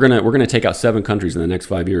 we're gonna take out 7 countries in the next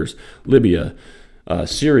 5 years: Libya,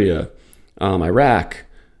 Syria, Iraq,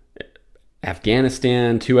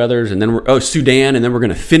 Afghanistan, 2 others, and then Sudan, and then we're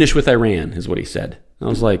gonna finish with Iran, is what he said. And I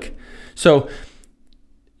was like, so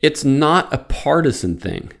it's not a partisan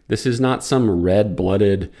thing. This is not some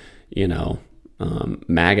red-blooded,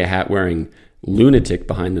 MAGA hat wearing lunatic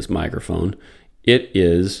behind this microphone. It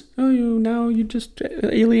is, now you just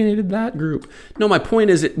alienated that group. No, my point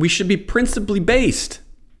is that we should be principally based,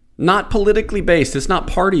 not politically based. It's not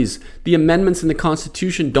parties. The amendments in the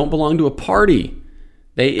Constitution don't belong to a party.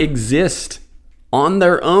 They exist on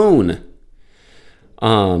their own.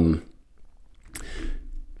 But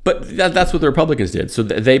that's what the Republicans did. So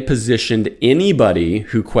they positioned anybody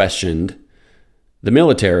who questioned the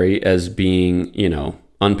military as being,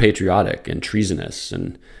 unpatriotic and treasonous.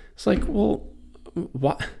 And it's like, well,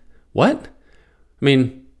 what? I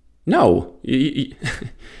mean, no.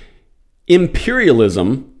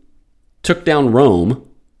 Imperialism took down Rome,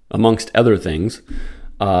 amongst other things.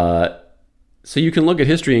 So you can look at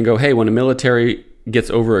history and go, hey, when a military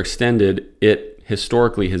gets overextended, it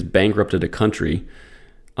historically has bankrupted a country,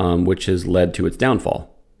 which has led to its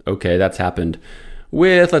downfall. Okay, that's happened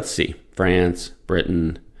with, let's see, France,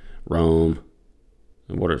 Britain, Rome.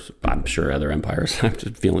 I'm sure other empires. I'm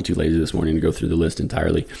just feeling too lazy this morning to go through the list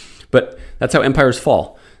entirely. But that's how empires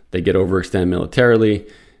fall. They get overextended militarily,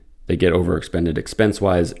 they get overexpended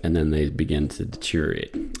expense-wise, and then they begin to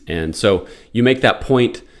deteriorate. And so you make that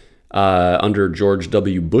point under George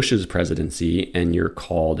W. Bush's presidency, and you're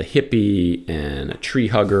called a hippie and a tree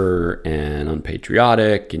hugger and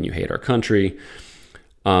unpatriotic, and you hate our country.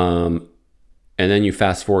 And then you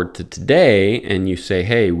fast forward to today, and you say,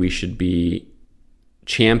 hey, we should be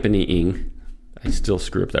championing, I still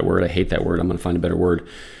screw up that word, I hate that word, I'm going to find a better word,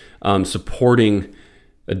 supporting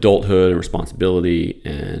adulthood and responsibility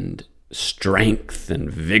and strength and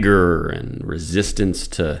vigor and resistance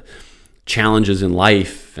to challenges in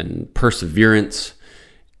life and perseverance.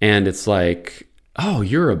 And it's like, oh,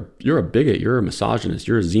 you're a bigot, you're a misogynist,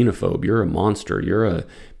 you're a xenophobe, you're a monster, you're a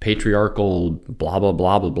patriarchal blah, blah,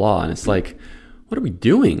 blah, blah, blah. And it's like, what are we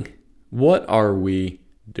doing? What are we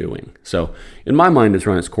doing? So in my mind, it's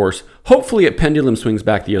run its course. Hopefully it pendulum swings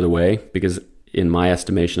back the other way, because in my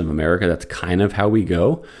estimation of America, that's kind of how we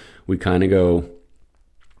go. We kind of go,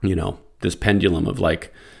 this pendulum of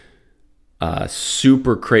like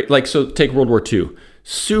super crazy. Like, so take World War II,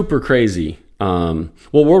 super crazy. World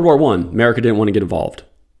War I, America didn't want to get involved.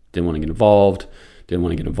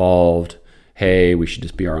 Hey, we should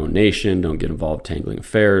just be our own nation. Don't get involved tangling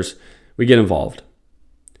affairs. We get involved.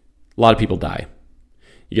 A lot of people die.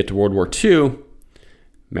 You get to World War II,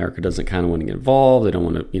 America doesn't kind of want to get involved. They don't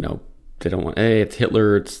want to, hey, it's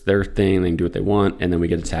Hitler, it's their thing, they can do what they want. And then we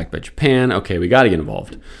get attacked by Japan. Okay, we got to get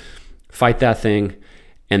involved. Fight that thing.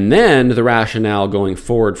 And then the rationale going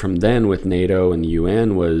forward from then with NATO and the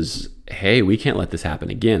UN was, hey, we can't let this happen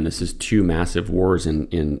again. This is two massive wars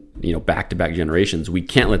in back-to-back generations. We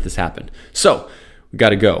can't let this happen. So we got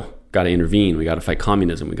to go, got to intervene. We got to fight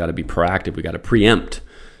communism. We got to be proactive. We got to preempt.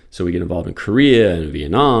 So we get involved in Korea and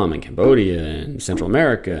Vietnam and Cambodia and Central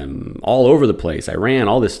America and all over the place, Iran,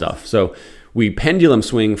 all this stuff. So we pendulum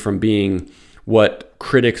swing from being what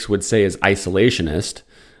critics would say is isolationist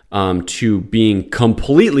to being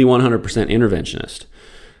completely 100% interventionist.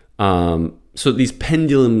 So these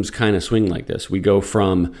pendulums kind of swing like this. We go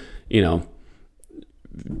from,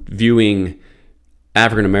 viewing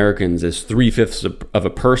African Americans as 3/5 of a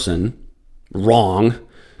person, wrong,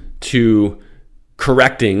 to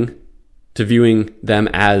correcting to viewing them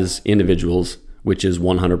as individuals, which is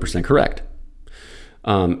 100% correct.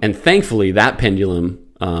 And thankfully, that pendulum,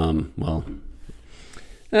 I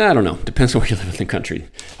don't know. Depends on where you live in the country.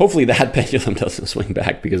 Hopefully that pendulum doesn't swing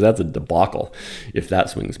back, because that's a debacle if that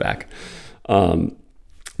swings back.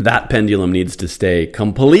 That pendulum needs to stay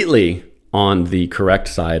completely on the correct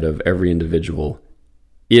side of every individual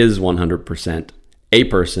is 100% a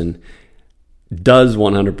person, does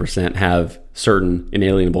 100% have certain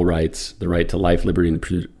inalienable rights, the right to life, liberty, and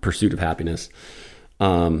the pursuit of happiness.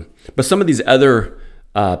 But some of these other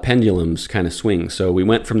pendulums kind of swing. So we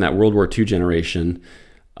went from that World War II generation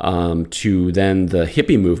to then the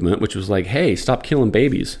hippie movement, which was like, hey, stop killing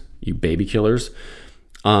babies, you baby killers.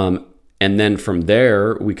 And then from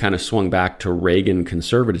there, we kind of swung back to Reagan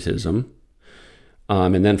conservatism.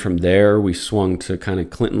 And then from there, we swung to kind of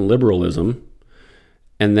Clinton liberalism.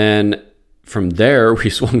 And then from there, we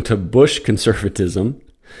swung to Bush conservatism,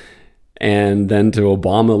 and then to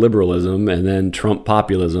Obama liberalism, and then Trump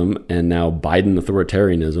populism, and now Biden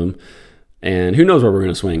authoritarianism. And who knows where we're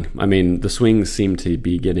going to swing. I mean, the swings seem to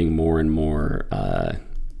be getting more and more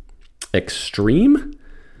extreme,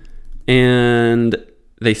 and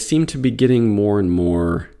they seem to be getting more and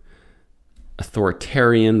more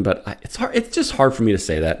authoritarian, but it's hard. It's just hard for me to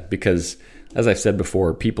say that because, as I said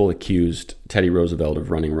before, people accused Teddy Roosevelt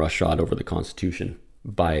of running roughshod over the Constitution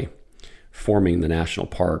by forming the national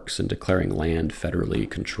parks and declaring land federally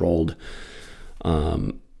controlled.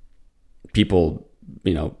 People,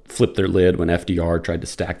 flipped their lid when FDR tried to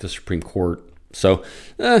stack the Supreme Court. So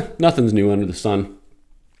nothing's new under the sun.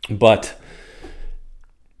 But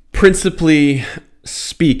principally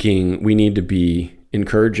speaking, we need to be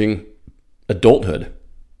encouraging adulthood.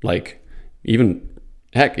 Like even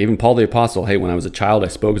Paul the Apostle, hey, when I was a child, I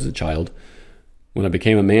spoke as a child. When I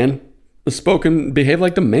became a man, I spoke and behaved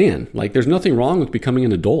like the man. Like there's nothing wrong with becoming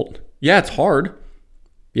an adult. Yeah, it's hard.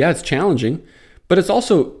 Yeah, it's challenging, but it's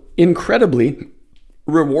also incredibly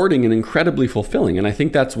rewarding and incredibly fulfilling. And I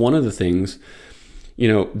think that's one of the things,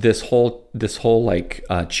 this whole like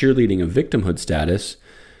cheerleading of victimhood status,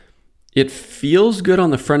 it feels good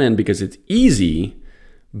on the front end because it's easy,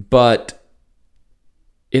 but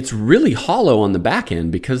it's really hollow on the back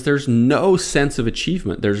end because there's no sense of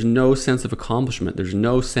achievement. There's no sense of accomplishment. There's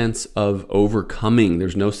no sense of overcoming.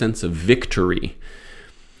 There's no sense of victory.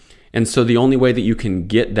 And so the only way that you can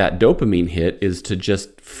get that dopamine hit is to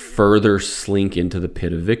just further slink into the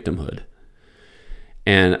pit of victimhood.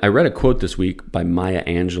 And I read a quote this week by Maya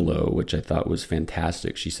Angelou, which I thought was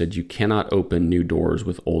fantastic. She said, "You cannot open new doors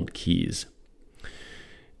with old keys."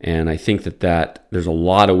 And I think that there's a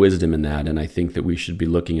lot of wisdom in that. And I think that we should be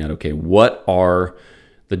looking at, okay, what are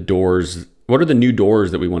the doors? What are the new doors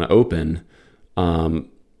that we want to open? And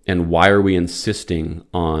why are we insisting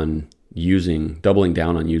on doubling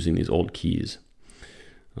down on using these old keys?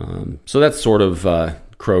 So that's sort of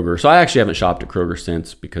Kroger. So I actually haven't shopped at Kroger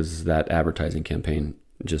since because that advertising campaign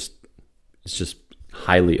it's just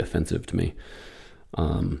highly offensive to me.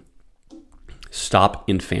 Stop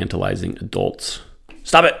infantilizing adults.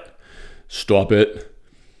 Stop it. Stop it.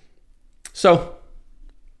 So,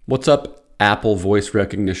 what's up, Apple voice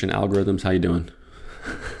recognition algorithms? How you doing?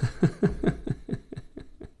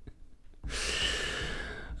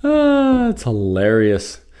 It's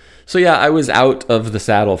hilarious. So yeah, I was out of the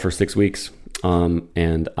saddle for 6 weeks. And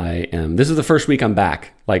this is the first week I'm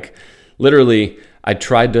back. Like literally, I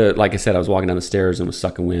tried to, like I said, I was walking down the stairs and was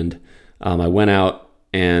sucking wind. I went out,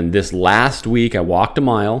 and this last week I walked a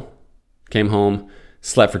mile, came home,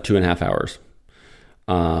 slept for 2.5 hours.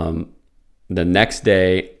 The next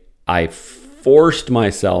day I forced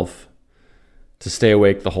myself to stay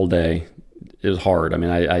awake the whole day. It was hard. I mean,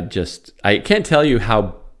 I can't tell you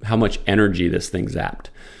how much energy this thing zapped.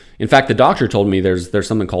 In fact, the doctor told me there's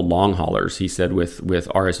something called long haulers. He said with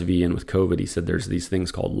RSV and with COVID, he said there's these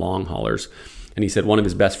things called long haulers. And he said one of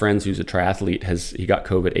his best friends who's a triathlete he got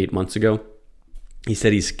COVID 8 months ago. He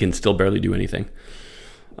said he can still barely do anything.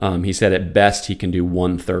 He said at best he can do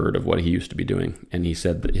 1/3 of what he used to be doing. And he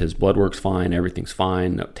said that his blood work's fine, everything's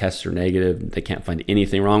fine, no tests are negative, they can't find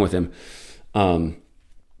anything wrong with him.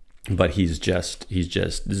 But he's just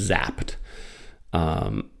zapped.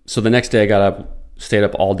 So the next day I got up, stayed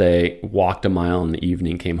up all day, walked a mile in the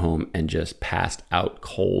evening, came home and just passed out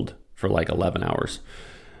cold for like 11 hours.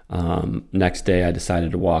 Next day I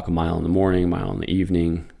decided to walk a mile in the morning, a mile in the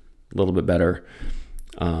evening, a little bit better.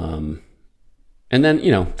 And then,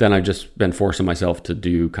 then I've just been forcing myself to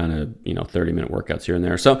do kind of, 30-minute workouts here and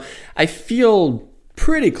there. So I feel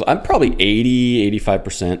pretty close. I'm probably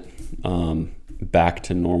 85% back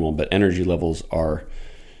to normal, but energy levels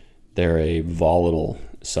they're a volatile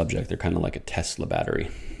subject. They're kind of like a Tesla battery.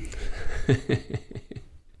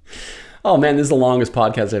 Oh man, this is the longest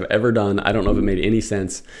podcast I've ever done. I don't know if it made any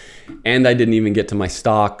sense. And I didn't even get to my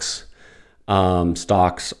stocks.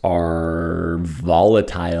 Stocks are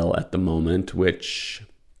volatile at the moment, which,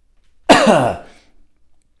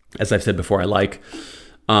 as I've said before, I like.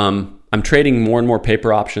 I'm trading more and more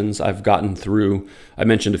paper options. I've gotten through, I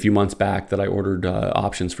mentioned a few months back that I ordered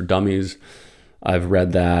Options for Dummies. I've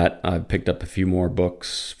read that. I've picked up a few more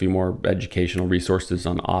books, a few more educational resources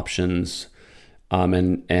on options,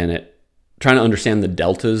 and trying to understand the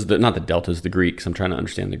deltas, the Greeks. I'm trying to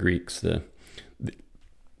understand the Greeks, the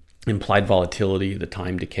implied volatility, the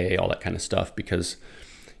time decay, all that kind of stuff, because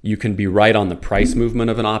you can be right on the price movement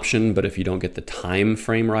of an option, but if you don't get the time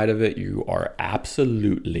frame right of it, you are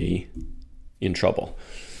absolutely in trouble.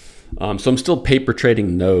 So I'm still paper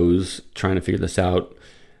trading those, trying to figure this out.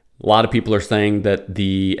 A lot of people are saying that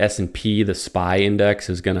the S&P, the SPY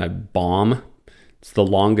index, is going to bomb. It's the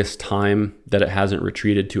longest time that it hasn't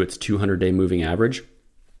retreated to its 200-day moving average.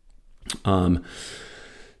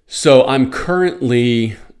 So I'm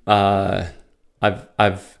currently, I'm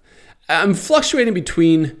fluctuating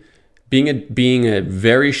between being a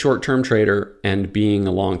very short-term trader and being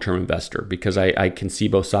a long-term investor, because I can see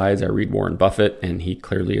both sides. I read Warren Buffett, and he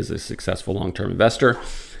clearly is a successful long-term investor.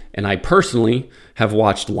 And I personally have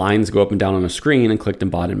watched lines go up and down on a screen and clicked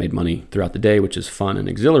and bought and made money throughout the day, which is fun and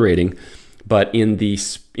exhilarating. But in the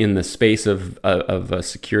space of a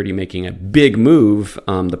security making a big move,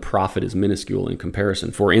 the profit is minuscule in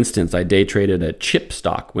comparison. For instance, I day traded a chip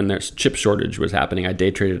stock when there's chip shortage was happening. I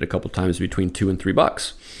day traded a couple times between $2 and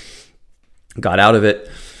 $3. Got out of it.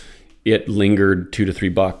 It lingered $2 to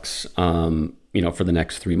 $3, for the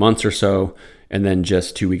next 3 months or so. And then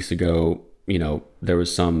just 2 weeks ago, there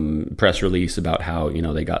was some press release about how,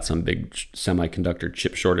 they got some big semiconductor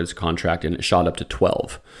chip shortage contract and it shot up to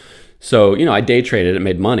 12. So, I day traded, it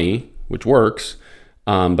made money, which works.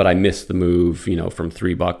 But I missed the move, from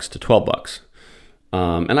 $3 to $12.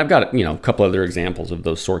 And I've got, a couple other examples of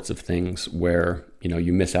those sorts of things where,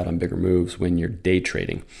 you miss out on bigger moves when you're day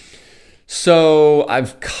trading. So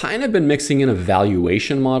I've kind of been mixing in a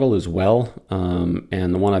valuation model as well.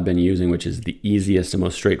 And the one I've been using, which is the easiest and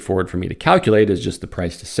most straightforward for me to calculate, is just the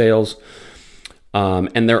price to sales.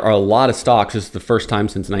 And there are a lot of stocks. This is the first time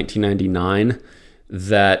since 1999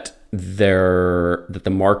 that the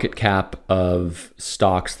market cap of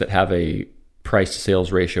stocks that have a price to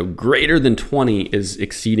sales ratio greater than 20 is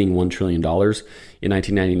exceeding $1 trillion. In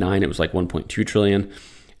 1999, it was like 1.2 trillion.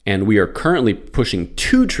 And we are currently pushing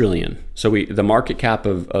 2 trillion. So the market cap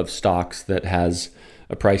of stocks that has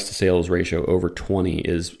a price to sales ratio over 20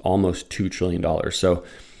 is almost $2 trillion. So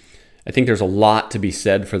I think there's a lot to be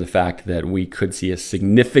said for the fact that we could see a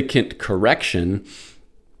significant correction.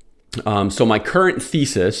 So my current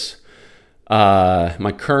thesis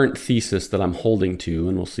that I'm holding to,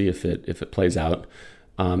 and we'll see if it plays out,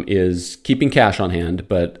 is keeping cash on hand.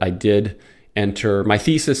 But I did enter, my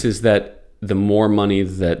thesis is that the more money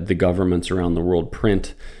that the governments around the world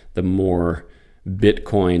print, the more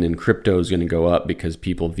Bitcoin and crypto is going to go up, because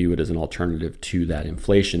people view it as an alternative to that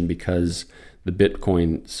inflation, because the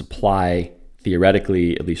Bitcoin supply,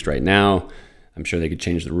 theoretically, at least right now, I'm sure they could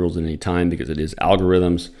change the rules at any time because it is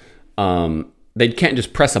algorithms. They can't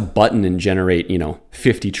just press a button and generate,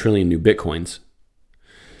 50 trillion new Bitcoins.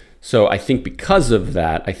 So I think because of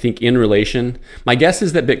that, I think in relation, my guess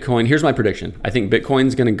is that Bitcoin, here's my prediction. I think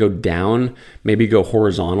Bitcoin's going to go down, maybe go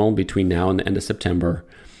horizontal between now and the end of September.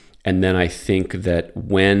 And then I think that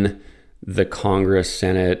when the Congress,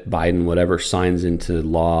 Senate, Biden, whatever, signs into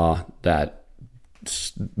law that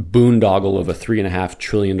boondoggle of a $3.5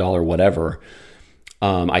 trillion whatever,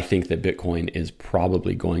 I think that Bitcoin is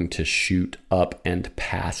probably going to shoot up and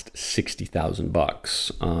past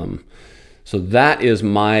 $60,000. So that is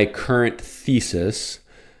my current thesis.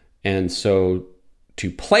 And so to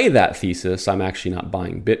play that thesis, I'm actually not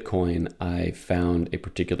buying Bitcoin. I found a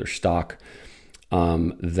particular stock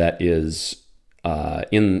that is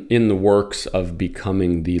in the works of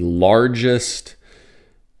becoming the largest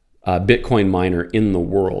Bitcoin miner in the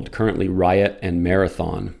world. Currently, Riot and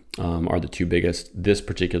Marathon are the two biggest. This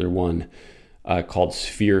particular one, called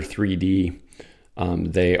Sphere 3D,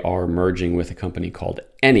 they are merging with a company called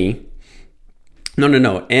Eni. No.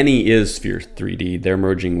 Eni is Sphere 3D. They're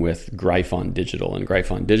merging with Gryphon Digital. And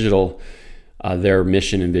Gryphon Digital, their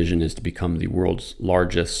mission and vision is to become the world's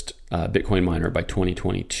largest Bitcoin miner by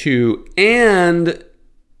 2022. And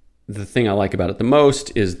the thing I like about it the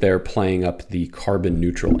most is they're playing up the carbon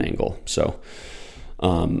neutral angle. So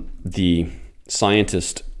the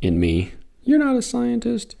scientist in me, you're not a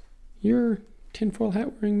scientist, you're a tinfoil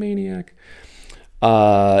hat wearing maniac,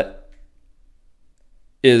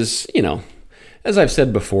 is, as I've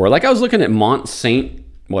said before, like I was looking at Mont Saint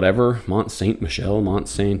Michel, Mont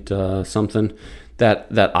Saint something,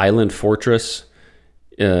 that island fortress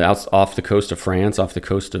out off the coast of France, off the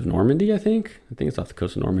coast of Normandy, I think it's off the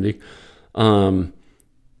coast of Normandy.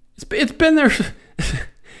 It's been there.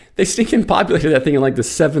 They stinking populated that thing in like the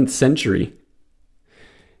 7th century.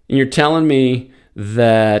 And you're telling me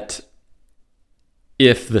that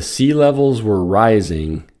if the sea levels were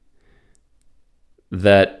rising,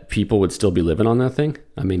 that people would still be living on that thing?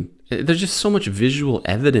 I mean, there's just so much visual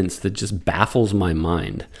evidence that just baffles my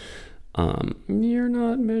mind. You're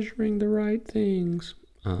not measuring the right things.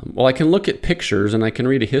 Well, I can look at pictures and I can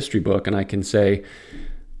read a history book and I can say,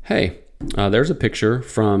 hey, there's a picture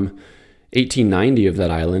from 1890 of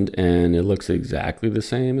that island and it looks exactly the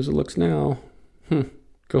same as it looks now.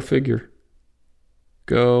 Go figure.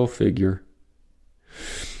 So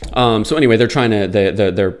anyway, they're trying to,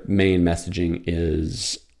 their main messaging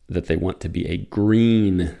is that they want to be a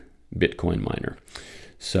green Bitcoin miner.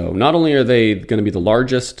 So not only are they going to be the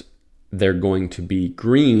largest, they're going to be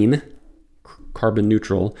green, carbon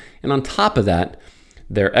neutral. And on top of that,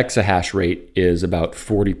 their exahash rate is about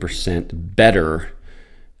 40% better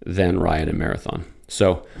than Riot and Marathon.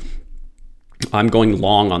 So I'm going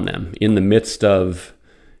long on them in the midst of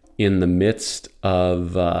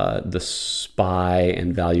the SPY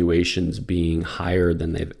and valuations being higher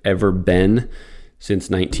than they've ever been since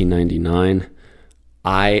 1999.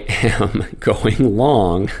 I am going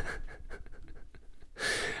long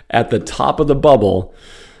at the top of the bubble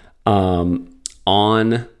on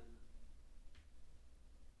a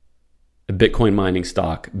Bitcoin mining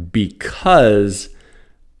stock because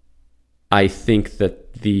I think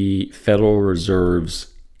that the Federal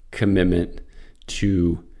Reserve's commitment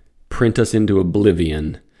to print us into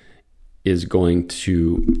oblivion is going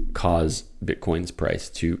to cause Bitcoin's price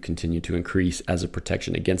to continue to increase as a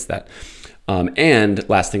protection against that. And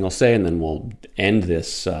last thing I'll say, and then we'll end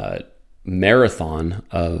this marathon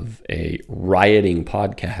of a rioting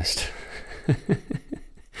podcast.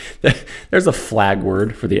 There's a flag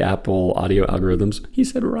word for the Apple audio algorithms. He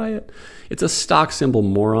said riot. It's a stock symbol,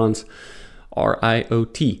 morons.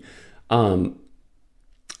 RIOT.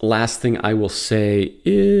 Last thing I will say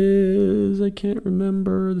is I can't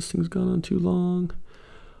remember. This thing's gone on too long.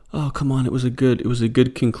 Oh, come on. It was a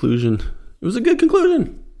good conclusion. Was I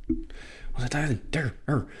tired?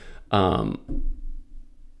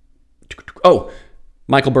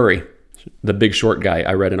 Michael Burry, the Big Short guy.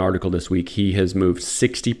 I read an article this week. He has moved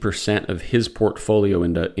 60% of his portfolio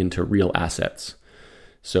into real assets.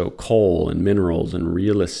 So coal and minerals and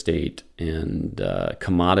real estate and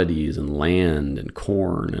commodities and land and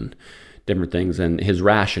corn and different things. And his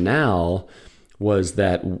rationale was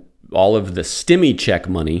that all of the stimmy check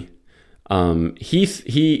money,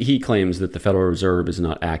 he claims that the Federal Reserve is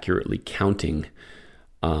not accurately counting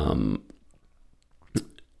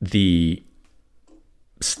the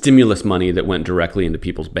stimulus money that went directly into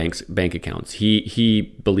people's bank accounts.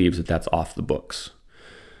 He believes that that's off the books.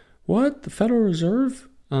 What? The Federal Reserve?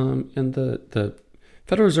 And the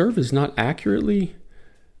Federal Reserve is not accurately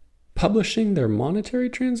publishing their monetary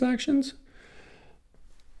transactions?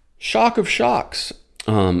 Shock of shocks.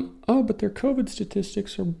 But their COVID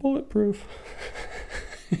statistics are bulletproof.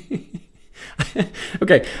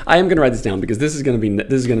 Okay, I am going to write this down because this is going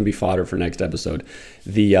to be fodder for next episode.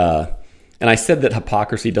 And I said that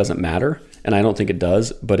hypocrisy doesn't matter, and I don't think it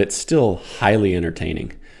does, but it's still highly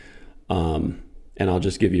entertaining. And I'll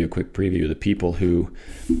just give you a quick preview of the people who,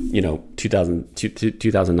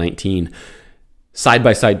 2019,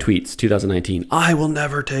 side-by-side tweets, 2019, I will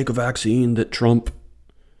never take a vaccine that Trump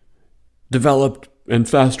developed and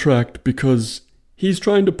fast-tracked because he's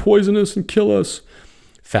trying to poison us and kill us.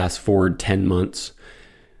 Fast forward 10 months.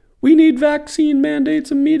 We need vaccine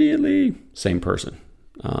mandates immediately. Same person.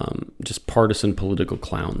 Just partisan political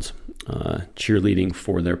clowns cheerleading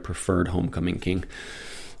for their preferred homecoming king.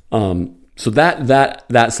 So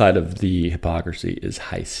that side of the hypocrisy is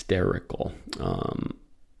hysterical.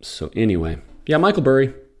 So anyway, yeah, Michael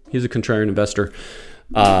Burry, he's a contrarian investor,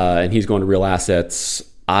 and he's going to real assets.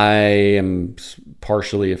 I am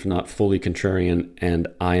partially, if not fully, contrarian, and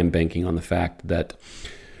I am banking on the fact that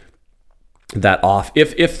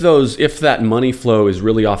if that money flow is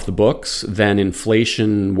really off the books, then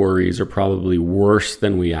inflation worries are probably worse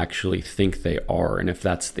than we actually think they are. And if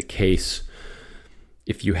that's the case,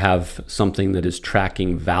 if you have something that is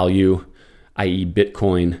tracking value, i.e.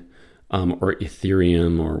 Bitcoin or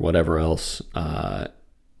Ethereum or whatever else,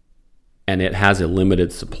 and it has a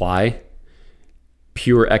limited supply,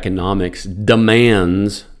 pure economics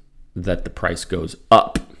demands that the price goes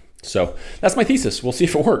up. So that's my thesis. We'll see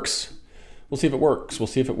if it works. We'll see if it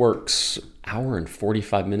works. Hour and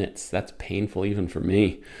 45 minutes. That's painful even for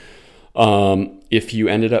me. If you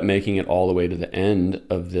ended up making it all the way to the end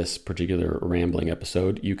of this particular rambling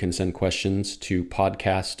episode, you can send questions to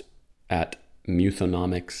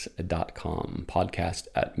podcast@muthonomics.com.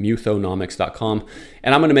 Podcast@muthonomics.com.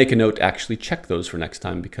 And I'm going to make a note to actually check those for next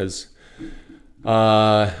time, because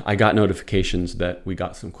I got notifications that we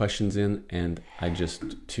got some questions in, and I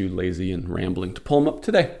just too lazy and rambling to pull them up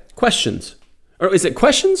today. Questions. Or is it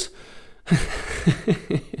questions?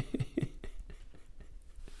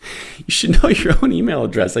 You should know your own email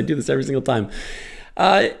address. I do this every single time.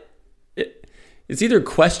 It's either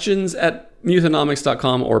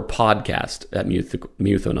questions@muthonomics.com or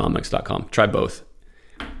podcast@muthonomics.com. Try both.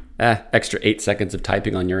 Extra 8 seconds of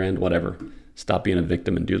typing on your end, whatever. Stop being a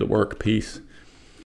victim and do the work. Peace.